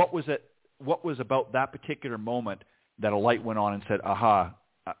 and what was it? What was about that particular moment that a light went on and said, "Aha,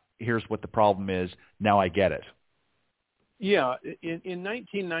 here's what the problem is. Now I get it." Yeah, in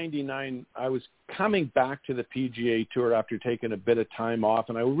 1999, I was coming back to the PGA Tour after taking a bit of time off,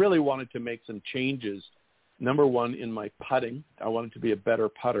 and I really wanted to make some changes. Number one, in my putting, I wanted to be a better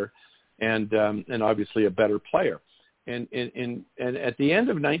putter, and obviously a better player. And at the end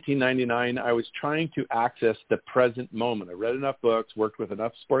of 1999, I was trying to access the present moment. I read enough books, worked with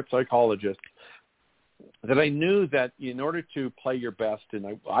enough sports psychologists, that I knew that in order to play your best,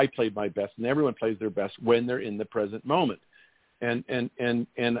 and I played my best, and everyone plays their best when they're in the present moment. And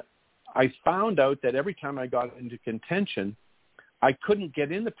I found out that every time I got into contention, I couldn't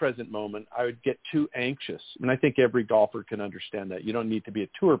get in the present moment. I would get too anxious. And I think every golfer can understand that. You don't need to be a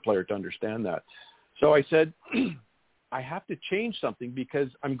tour player to understand that. So I said, I have to change something because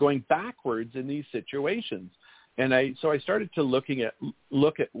I'm going backwards in these situations. And so I started to look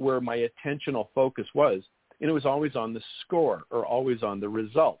at where my attentional focus was, and it was always on the score or always on the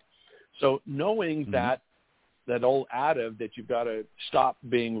result. So knowing that old adage that you've got to stop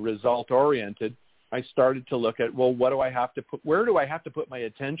being result oriented, I started to look at, well, where do I have to put my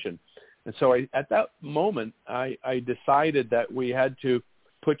attention? And so at that moment, I decided that we had to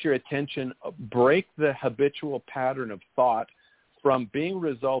put your attention, break the habitual pattern of thought from being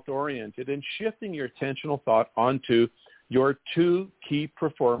result-oriented and shifting your attentional thought onto your two key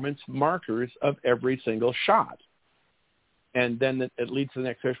performance markers of every single shot. And then it leads to the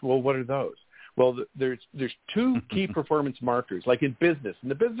next question, well, what are those? Well, there's two key performance markers, like in business. In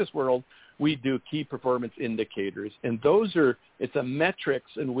the business world, we do key performance indicators, and it's a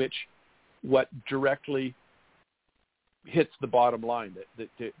metrics in which what directly hits the bottom line,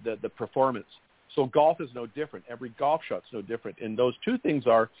 the performance. So golf is no different. Every golf shot's no different. And those two things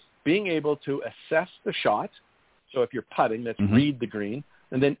are being able to assess the shot. So if you're putting, let's read the green,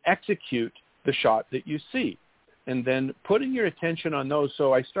 and then execute the shot that you see. And then putting your attention on those.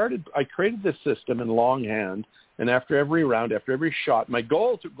 So I created this system in longhand, and after every round, after every shot, my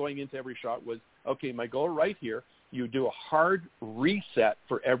goal going into every shot was, okay, my goal right here, you do a hard reset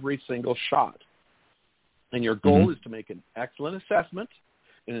for every single shot. And your goal is to make an excellent assessment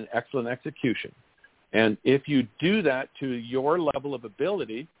and an excellent execution. And if you do that to your level of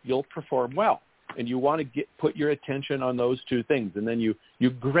ability, you'll perform well. And you want to put your attention on those two things. And then you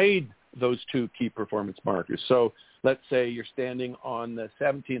grade those two key performance markers. So let's say you're standing on the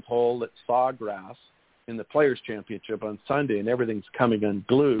 17th hole at Sawgrass in the Players' Championship on Sunday, and everything's coming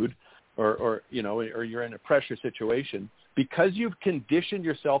unglued, or you're in a pressure situation. Because you've conditioned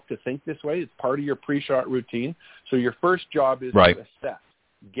yourself to think this way, it's part of your pre-shot routine. So your first job is to assess,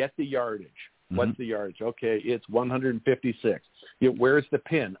 get the yardage. What's the yardage? Okay, it's 156. Where's the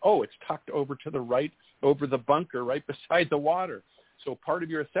pin? Oh, it's tucked over to the right, over the bunker, right beside the water. So part of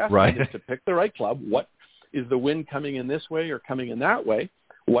your assessment is to pick the right club. What is the wind coming in this way or coming in that way?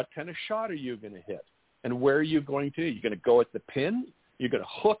 What kind of shot are you going to hit? And where are you going to? You're going to go at the pin? You're going to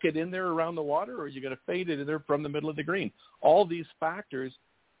hook it in there around the water, or you're going to fade it in there from the middle of the green? All these factors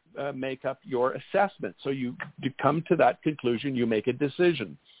make up your assessment. So you come to that conclusion, you make a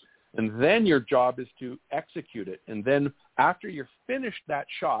decision. And then your job is to execute it. And then after you're finished that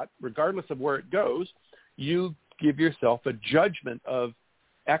shot, regardless of where it goes, you give yourself a judgment of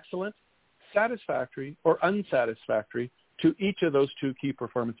excellent, satisfactory, or unsatisfactory to each of those two key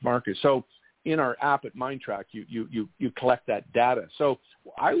performance markers. So in our app at MindTrak, you collect that data. So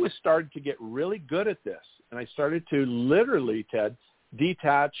I was starting to get really good at this, and I started to literally, Ted,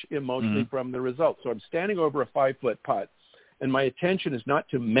 detach emotionally from the results. So I'm standing over a 5-foot putt, and my attention is not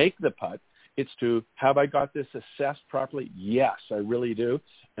to make the putt. It's to, have I got this assessed properly? Yes, I really do.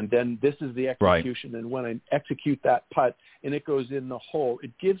 And then this is the execution. And when I execute that putt and it goes in the hole,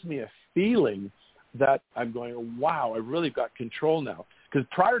 it gives me a feeling that I'm going, wow, I really got control now. Because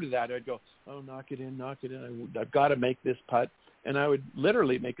prior to that, I'd go, oh, knock it in. I've got to make this putt. And I would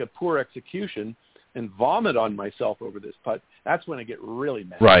literally make a poor execution and vomit on myself over this putt. That's when I get really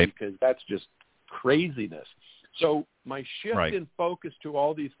mad because that's just craziness. So my shift in focus to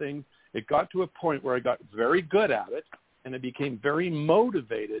all these things, it got to a point where I got very good at it, and I became very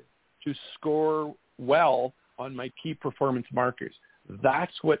motivated to score well on my key performance markers.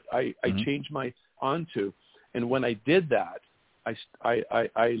 That's what I changed my onto. And when I did that,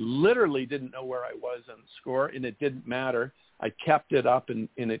 I literally didn't know where I was on the score, and it didn't matter. I kept it up, and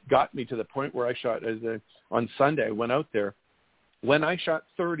it got me to the point where I shot on Sunday. I went out there. When I shot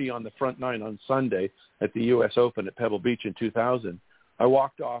 30 on the front nine on Sunday at the U.S. Open at Pebble Beach in 2000, I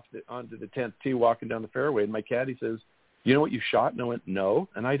walked onto the 10th tee walking down the fairway, and my caddy says, you know what you shot? And I went, no,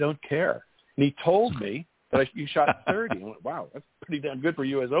 and I don't care. And he told me that you shot 30. I went, wow, that's pretty damn good for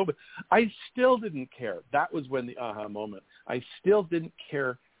U.S. Open. I still didn't care. That was when the aha moment. I still didn't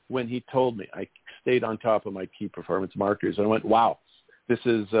care when he told me. I stayed on top of my key performance markers. And I went, wow, this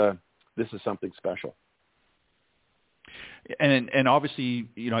is something special. And obviously,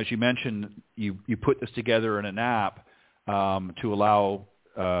 as you mentioned, you put this together in an app to allow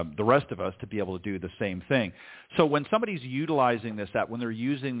the rest of us to be able to do the same thing. So when somebody's utilizing this app, when they're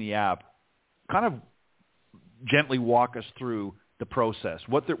using the app, kind of gently walk us through the process.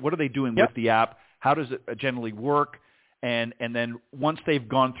 What are they doing with the app? How does it generally work? And then once they've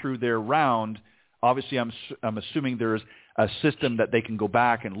gone through their round, obviously I'm assuming there's a system that they can go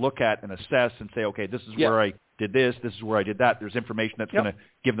back and look at and assess and say, okay, this is where I did this is where I did that. There's information that's going to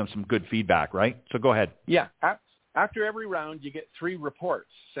give them some good feedback, right? So go ahead. Yeah. After every round, you get 3 reports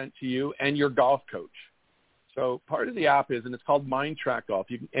sent to you and your golf coach. So part of the app is, and it's called MindTrak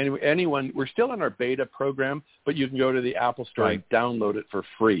Golf. You can, anyone, we're still in our beta program, but you can go to the Apple Store and download it for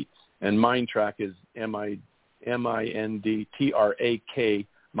free. And MindTrak is MindTrak,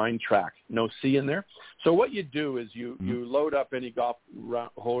 MindTrak, no C in there. So what you do is you load up any golf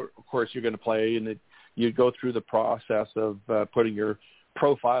course you're going to play, and you go through the process of putting your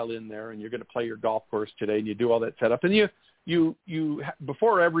profile in there, and you're going to play your golf course today, and you do all that setup. And you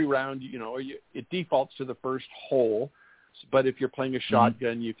before every round, it defaults to the first hole. But if you're playing a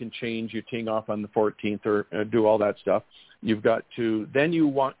shotgun, you can change your teeing off on the 14th or do all that stuff. Then you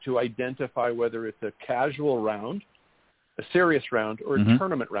want to identify whether it's a casual round, a serious round, or a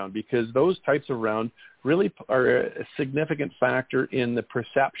tournament round, because those types of rounds really are a significant factor in the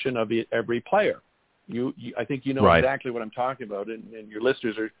perception of every player. I think you know exactly what I'm talking about, and your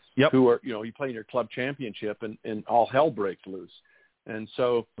listeners are who are you play in your club championship, and all hell breaks loose, and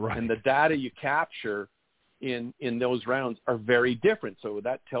so and the data you capture in those rounds are very different. So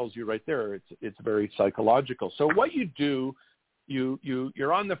that tells you right there it's very psychological. So what you do,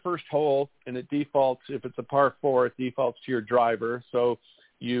 you're on the first hole, and it defaults, if it's a par 4, it defaults to your driver. So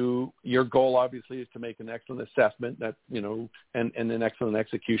your goal obviously is to make an excellent assessment that, and an excellent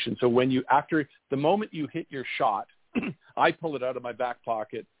execution. So after the moment you hit your shot, I pull it out of my back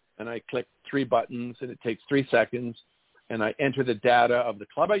pocket and I click 3 buttons, and it takes 3 seconds, and I enter the data of the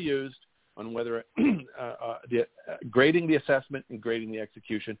club I used on whether grading the assessment and grading the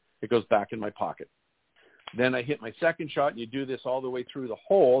execution. It goes back in my pocket. Then I hit my second shot, and you do this all the way through the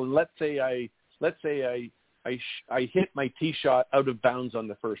hole. And let's say I hit my tee shot out of bounds on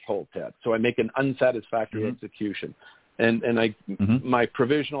the first hole, Ted. So I make an unsatisfactory execution. And my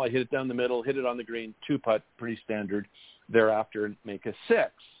provisional, I hit it down the middle, hit it on the green, 2-putt, pretty standard. Thereafter, make a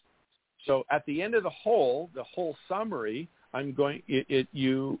 6. So at the end of the whole summary, I'm going.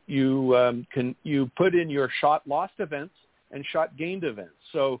 You put in your shot lost events and shot gained events.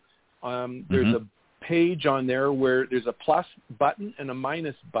 So there's a page on there where there's a plus button and a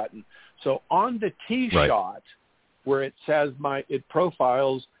minus button. So on the tee shot, where it says it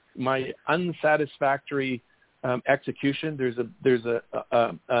profiles my unsatisfactory execution, there's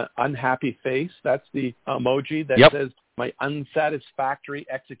a unhappy face. That's the emoji that says my unsatisfactory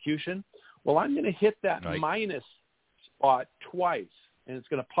execution. Well, I'm going to hit that minus spot twice, and it's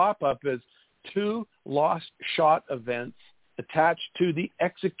going to pop up as 2 lost shot events attached to the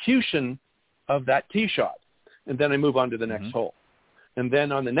execution of that tee shot. And then I move on to the next hole. And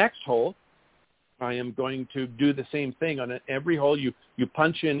then on the next hole, I am going to do the same thing. On every hole, you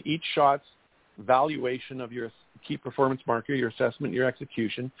punch in each shot's valuation of your key performance marker, your assessment, your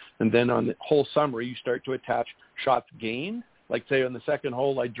execution. And then on the whole summary, you start to attach shots gained. Like, say, on the second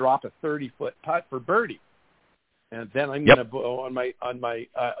hole, I drop a 30-foot putt for birdie. And then I'm going to go on my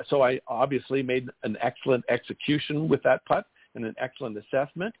so I obviously made an excellent execution with that putt and an excellent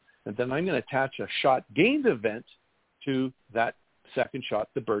assessment. And then I'm going to attach a shot gained event to that second shot,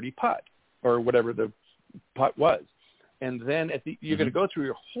 the birdie putt, or whatever the putt was. And then you're going to go through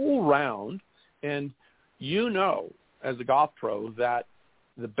your whole round, and as a golf pro, that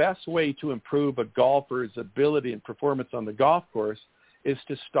the best way to improve a golfer's ability and performance on the golf course is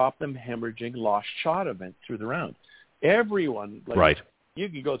to stop them hemorrhaging lost shot events through the round. Everyone, you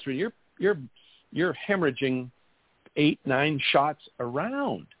can go through, you're hemorrhaging 8-9 shots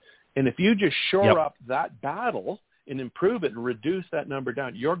around. And if you just shore up that battle and improve it and reduce that number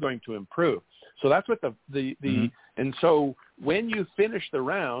down, you're going to improve. So that's what and so when you finish the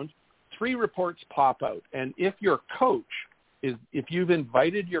round, 3 reports pop out. And if your coach if you've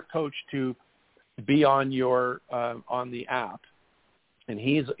invited your coach to be on your on the app, and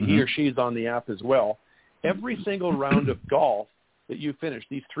he or she's on the app as well, every single round of golf that you finish,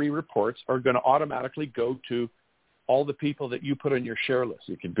 these 3 reports are going to automatically go to all the people that you put on your share list.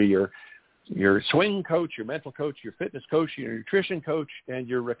 It can be your swing coach, your mental coach, your fitness coach, your nutrition coach, and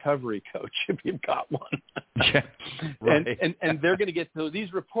your recovery coach, if you've got one. And they're going to get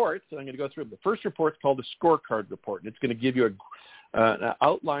these reports, and I'm going to go through them. The first report is called the scorecard report, and it's going to give you an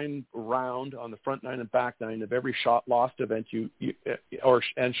outline round on the front 9 and back 9 of every shot lost event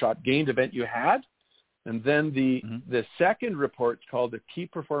and shot gained event you had. And then the second report is called the key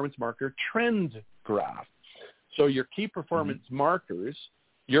performance marker trend graph. So your key performance markers,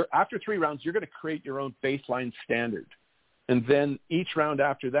 after 3 rounds, you're going to create your own baseline standard. And then each round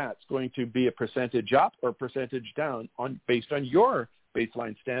after that is going to be a percentage up or percentage down based on your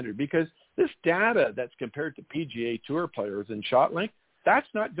baseline standard. Because this data that's compared to PGA Tour players in shot length, that's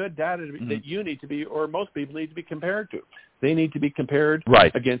not good data that you need to be, or most people need to be compared to. They need to be compared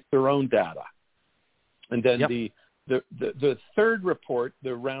against their own data. And then the third report,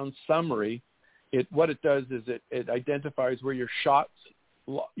 the round summary, what it does is it identifies where your shot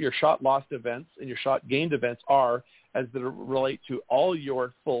lost events and your shot gained events are as they relate to all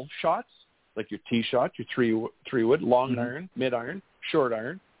your full shots, like your tee shot, your 3-wood, long iron, mid iron, short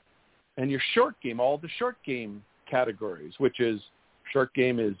iron, and your short game, all the short game categories, which is short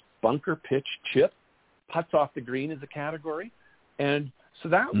game is bunker, pitch, chip, putts off the green is a category. And so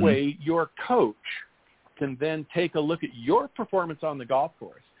that way your coach can then take a look at your performance on the golf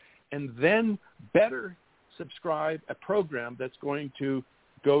course and then better subscribe a program that's going to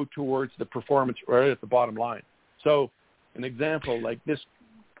go towards the performance right at the bottom line. So an example like this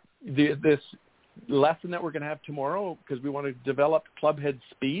lesson that we're going to have tomorrow, because we want to develop clubhead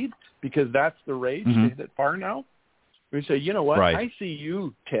speed, because that's the rage to hit it far now. We say, you know what? I see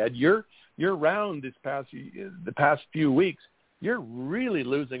you, Ted. Your round the past few weeks, you're really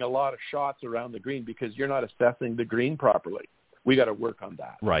losing a lot of shots around the green because you're not assessing the green properly. We got to work on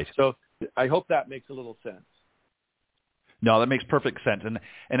that. Right. So I hope that makes a little sense. No, that makes perfect sense.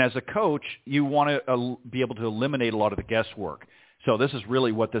 And as a coach, you want to be able to eliminate a lot of the guesswork. So this is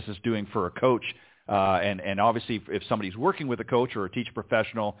really what this is doing for a coach. And obviously, if somebody's working with a coach or a teacher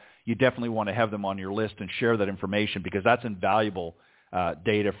professional, you definitely want to have them on your list and share that information, because that's invaluable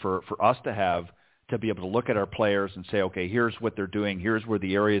data for us to have to be able to look at our players and say, okay, here's what they're doing, here's where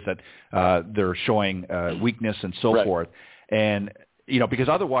the areas that they're showing weakness and so forth. And, because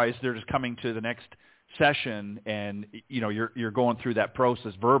otherwise they're just coming to the next session and, you're going through that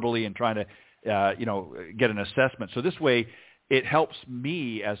process verbally and trying to, get an assessment. So this way it helps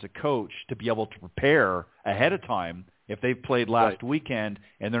me as a coach to be able to prepare ahead of time. If they've played last weekend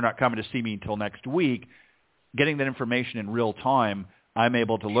and they're not coming to see me until next week, getting that information in real time, I'm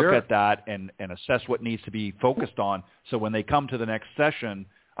able to look at that and assess what needs to be focused on. So when they come to the next session,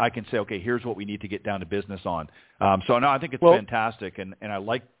 I can say, okay, here's what we need to get down to business on. So no, I think it's fantastic, and I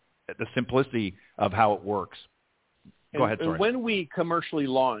like the simplicity of how it works. Go ahead, sorry. And when we commercially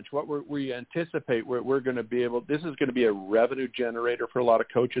launch, what we anticipate we're going to be able, this is going to be a revenue generator for a lot of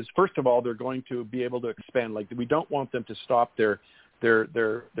coaches. First of all, they're going to be able to expand. Like, we don't want them to stop their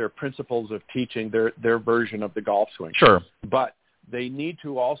principles of teaching their version of the golf swing. Sure. But they need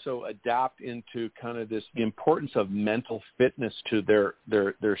to also adapt into kind of this importance of mental fitness to their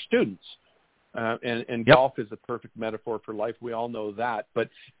students. And golf is a perfect metaphor for life. We all know that. But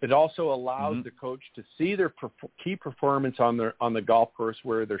it also allows the coach to see their key performance on the golf course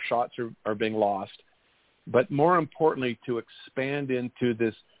where their shots are being lost. But more importantly, to expand into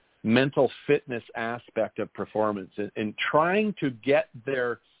this mental fitness aspect of performance and trying to get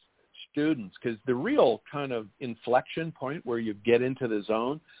their students, because the real kind of inflection point where you get into the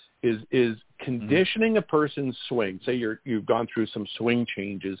zone is conditioning a person's swing. Say you've gone through some swing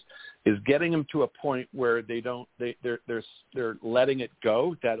changes, is getting them to a point where they're letting it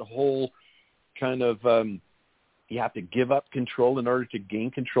go. That whole kind of you have to give up control in order to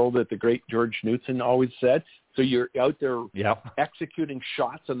gain control, that the great George Knudson always said. So you're out there executing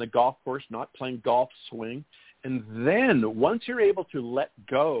shots on the golf course, not playing golf swing. And then once you're able to let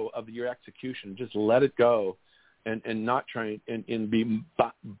go of your execution, just let it go, and not try and be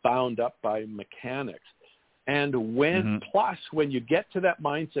bound up by mechanics. And when you get to that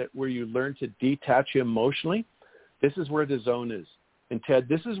mindset where you learn to detach emotionally, this is where the zone is. And Ted,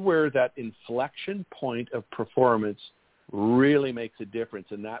 this is where that inflection point of performance really makes a difference.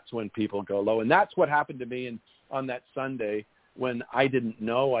 And that's when people go low. And that's what happened to me on that Sunday when I didn't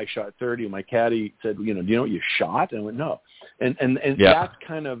know I shot 30. My caddy said, do you know what you shot? And I went, no. And that's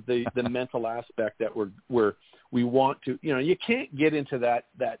kind of the mental aspect that we want to, you can't get into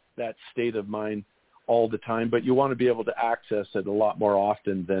that state of mind all the time, but you want to be able to access it a lot more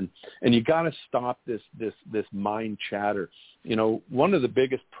often and you got to stop this mind chatter. One of the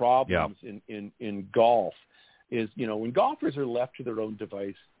biggest problems in golf is, when golfers are left to their own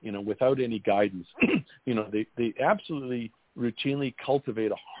device, without any guidance, they absolutely routinely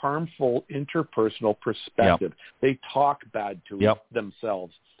cultivate a harmful interpersonal perspective. They talk bad to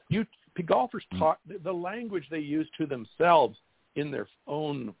themselves. Golfers talk the language they use to themselves in their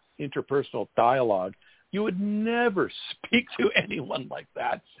own interpersonal dialogue. You would never speak to anyone like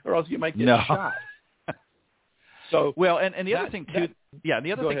that, or else you might get shot. So and the other thing too. The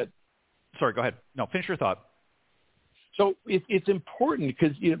other thing. Ahead. Sorry, go ahead. No, finish your thought. So it's important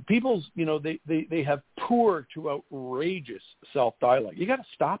because people's they have poor to outrageous self-dialogue. You got to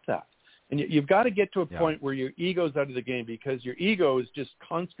stop that. And you've got to get to a point where your ego's out of the game, because your ego is just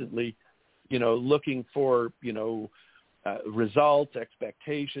constantly, looking for, results,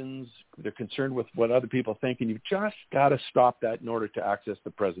 expectations. They're concerned with what other people think, and you've just got to stop that in order to access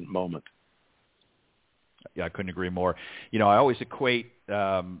the present moment. Yeah, I couldn't agree more. I always equate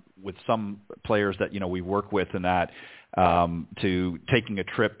with some players that, we work with and that to taking a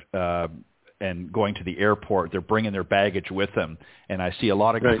trip and going to the airport. They're bringing their baggage with them, and I see a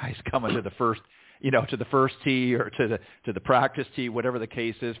lot of guys coming to the first, to the first tee or to the practice tee, whatever the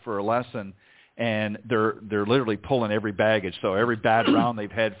case is, for a lesson, and they're literally pulling every baggage. So every bad round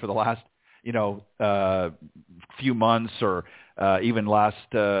they've had for the last few months, or even last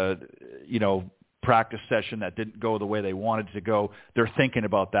practice session that didn't go the way they wanted to go, they're thinking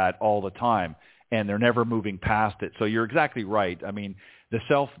about that all the time, and they're never moving past it. So you're exactly right. I mean, the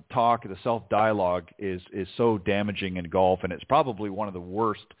self-talk, the self-dialogue is so damaging in golf, and it's probably one of the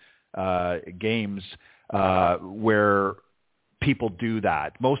worst games where people do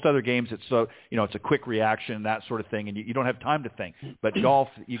that. Most other games, it's so it's a quick reaction, that sort of thing, and you don't have time to think. But golf,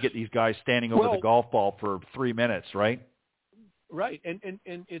 you get these guys standing over the golf ball for 3 minutes, right? Right, and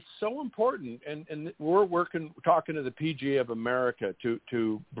it's so important, and we're talking to the PGA of America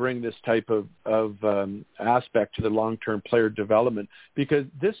to bring this type of aspect to the long-term player development, because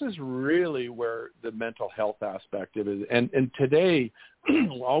this is really where the mental health aspect of it is. And today,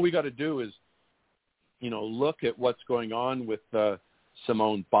 all we got to do is, look at what's going on with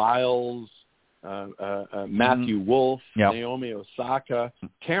Simone Biles, Matthew Wolff, Yep. Naomi Osaka.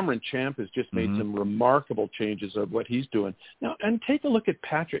 Cameron Champ has just made some remarkable changes of what he's doing. Now, and take a look at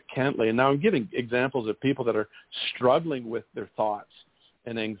Patrick Cantlay. And now I'm giving examples of people that are struggling with their thoughts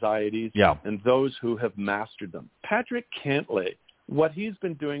and anxieties and those who have mastered them. Patrick Cantlay, what he's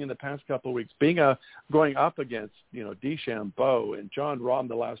been doing in the past couple of weeks, going up against, DeChambeau and John Rahm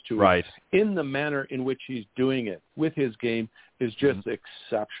the last 2 weeks, in the manner in which he's doing it with his game is just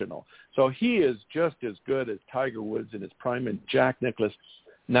exceptional. So he is just as good as Tiger Woods in his prime and Jack Nicklaus.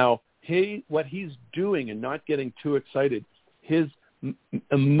 Now, what he's doing and not getting too excited, his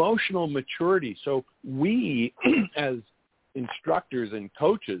emotional maturity. So we, as instructors and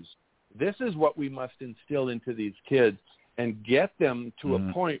coaches, this is what we must instill into these kids and get them to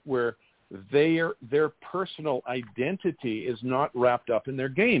a point where their personal identity is not wrapped up in their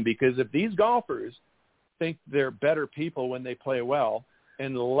game. Because if these golfers think they're better people when they play well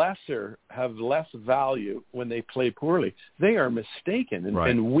and have less value when they play poorly, they are mistaken.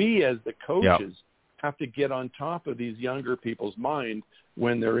 And we as the coaches have to get on top of these younger people's mind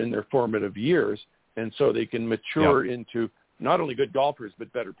when they're in their formative years, and so they can mature into not only good golfers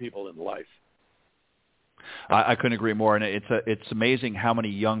but better people in life. I couldn't agree more, and it's amazing how many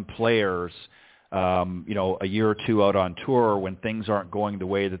young players, a year or two out on tour, when things aren't going the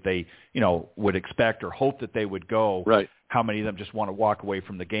way that they, would expect or hope that they would go. How many of them just want to walk away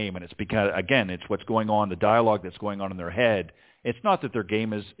from the game? And it's because, again, it's what's going on, the dialogue that's going on in their head. It's not that their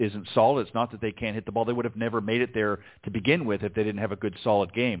game isn't solid. It's not that they can't hit the ball. They would have never made it there to begin with if they didn't have a good,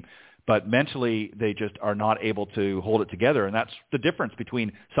 solid game. But mentally, they just are not able to hold it together. And that's the difference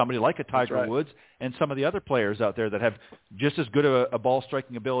between somebody like a Tiger Woods and some of the other players out there that have just as good a ball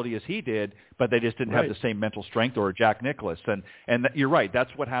striking ability as he did, but they just didn't have the same mental strength, or Jack Nicklaus. And you're right.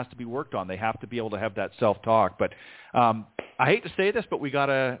 That's what has to be worked on. They have to be able to have that self-talk. But I hate to say this, but we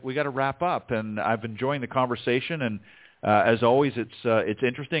gotta wrap up. And I've enjoying the conversation. And as always, it's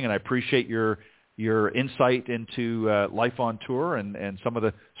interesting, and I appreciate your insight into life on tour and some of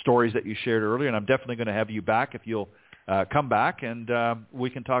the stories that you shared earlier. And I'm definitely going to have you back if you'll come back, and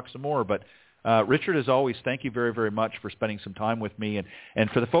we can talk some more. But Richard, as always, thank you very, very much for spending some time with me. And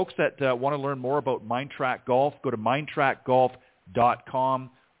for the folks that want to learn more about MindTrak Golf, go to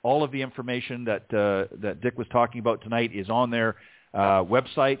mindtrakgolf.com. All of the information that Dick was talking about tonight is on their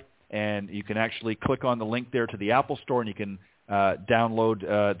website, and you can actually click on the link there to the Apple Store, and you can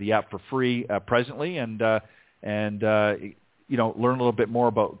download the app for free presently, and learn a little bit more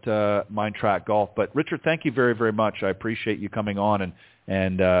about MindTrak Golf. But Richard, thank you very, very much. I appreciate you coming on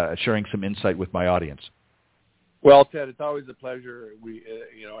and sharing some insight with my audience. Well, Ted, it's always a pleasure. We,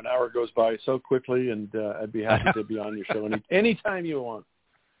 an hour goes by so quickly, and I'd be happy to be on your show anytime you want.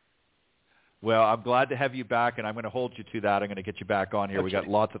 Well, I'm glad to have you back, and I'm going to hold you to that. I'm going to get you back on here. Okay. We got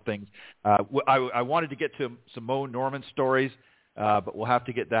lots of things. I wanted to get to some Mo Norman stories, but we'll have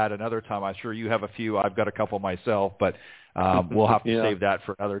to get that another time. I'm sure you have a few. I've got a couple myself, but we'll have to save that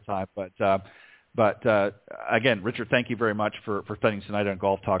for another time. But again, Richard, thank you very much for spending tonight on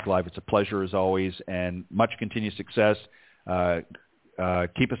Golf Talk Live. It's a pleasure as always, and much continued success.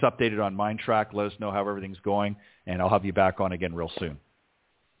 Keep us updated on MindTrak. Let us know how everything's going, and I'll have you back on again real soon.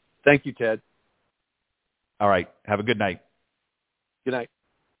 Thank you, Ted. All right. Have a good night. Good night.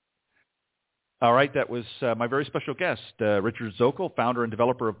 All right. That was my very special guest, Richard Zokol, founder and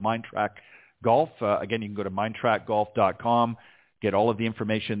developer of MindTrak Golf. Again, you can go to mindtrakgolf.com, get all of the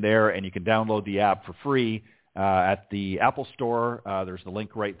information there, and you can download the app for free at the Apple Store. There's the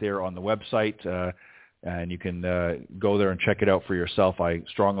link right there on the website, and you can go there and check it out for yourself. I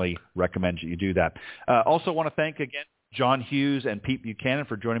strongly recommend that you do that. Also want to thank again John Hughes and Pete Buchanan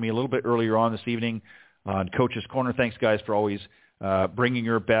for joining me a little bit earlier on this evening on Coach's Corner. Thanks, guys, for always bringing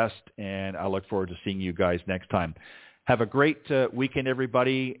your best, and I look forward to seeing you guys next time. Have a great weekend,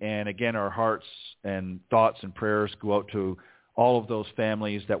 everybody, and again, our hearts and thoughts and prayers go out to all of those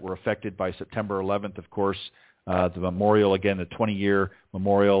families that were affected by September 11th. Of course, the memorial, again, the 20-year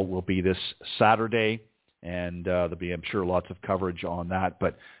memorial will be this Saturday, and there'll be, I'm sure, lots of coverage on that.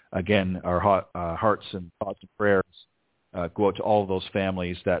 But again, our hearts and thoughts and prayers go out to all of those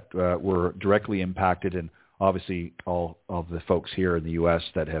families that were directly impacted, and obviously all of the folks here in the U.S.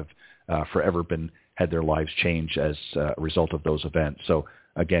 that have forever had their lives changed as a result of those events. So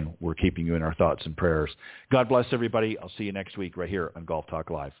again, we're keeping you in our thoughts and prayers. God bless everybody. I'll see you next week right here on Golf Talk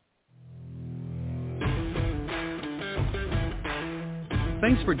Live.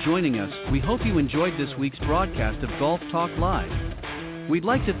 Thanks for joining us. We hope you enjoyed this week's broadcast of Golf Talk Live. We'd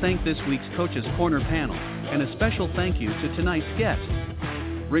like to thank this week's Coach's Corner panel, and a special thank you to tonight's guest.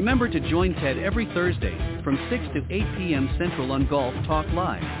 Remember to join Ted every Thursday from 6 to 8 p.m. Central on Golf Talk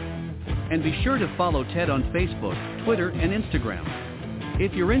Live. And be sure to follow Ted on Facebook, Twitter, and Instagram.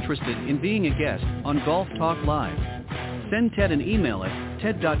 If you're interested in being a guest on Golf Talk Live, send Ted an email at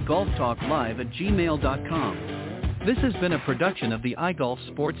ted.golftalklive@gmail.com. This has been a production of the iGolf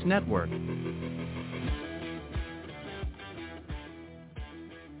Sports Network.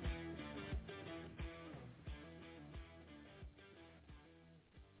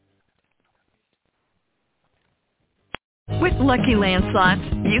 With Lucky Land Slots,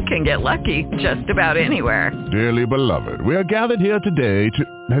 you can get lucky just about anywhere. Dearly beloved, we are gathered here today to...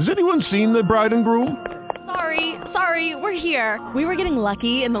 Has anyone seen the bride and groom? Sorry, we're here. We were getting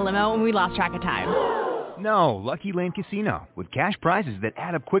lucky in the limo and we lost track of time. No, Lucky Land Casino, with cash prizes that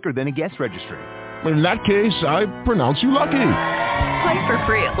add up quicker than a guest registry. In that case, I pronounce you lucky. Play for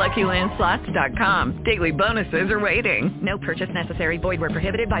free at LuckyLandSlots.com. Daily bonuses are waiting. No purchase necessary. Void where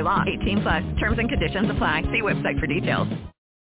prohibited by law. 18+. Terms and conditions apply. See website for details.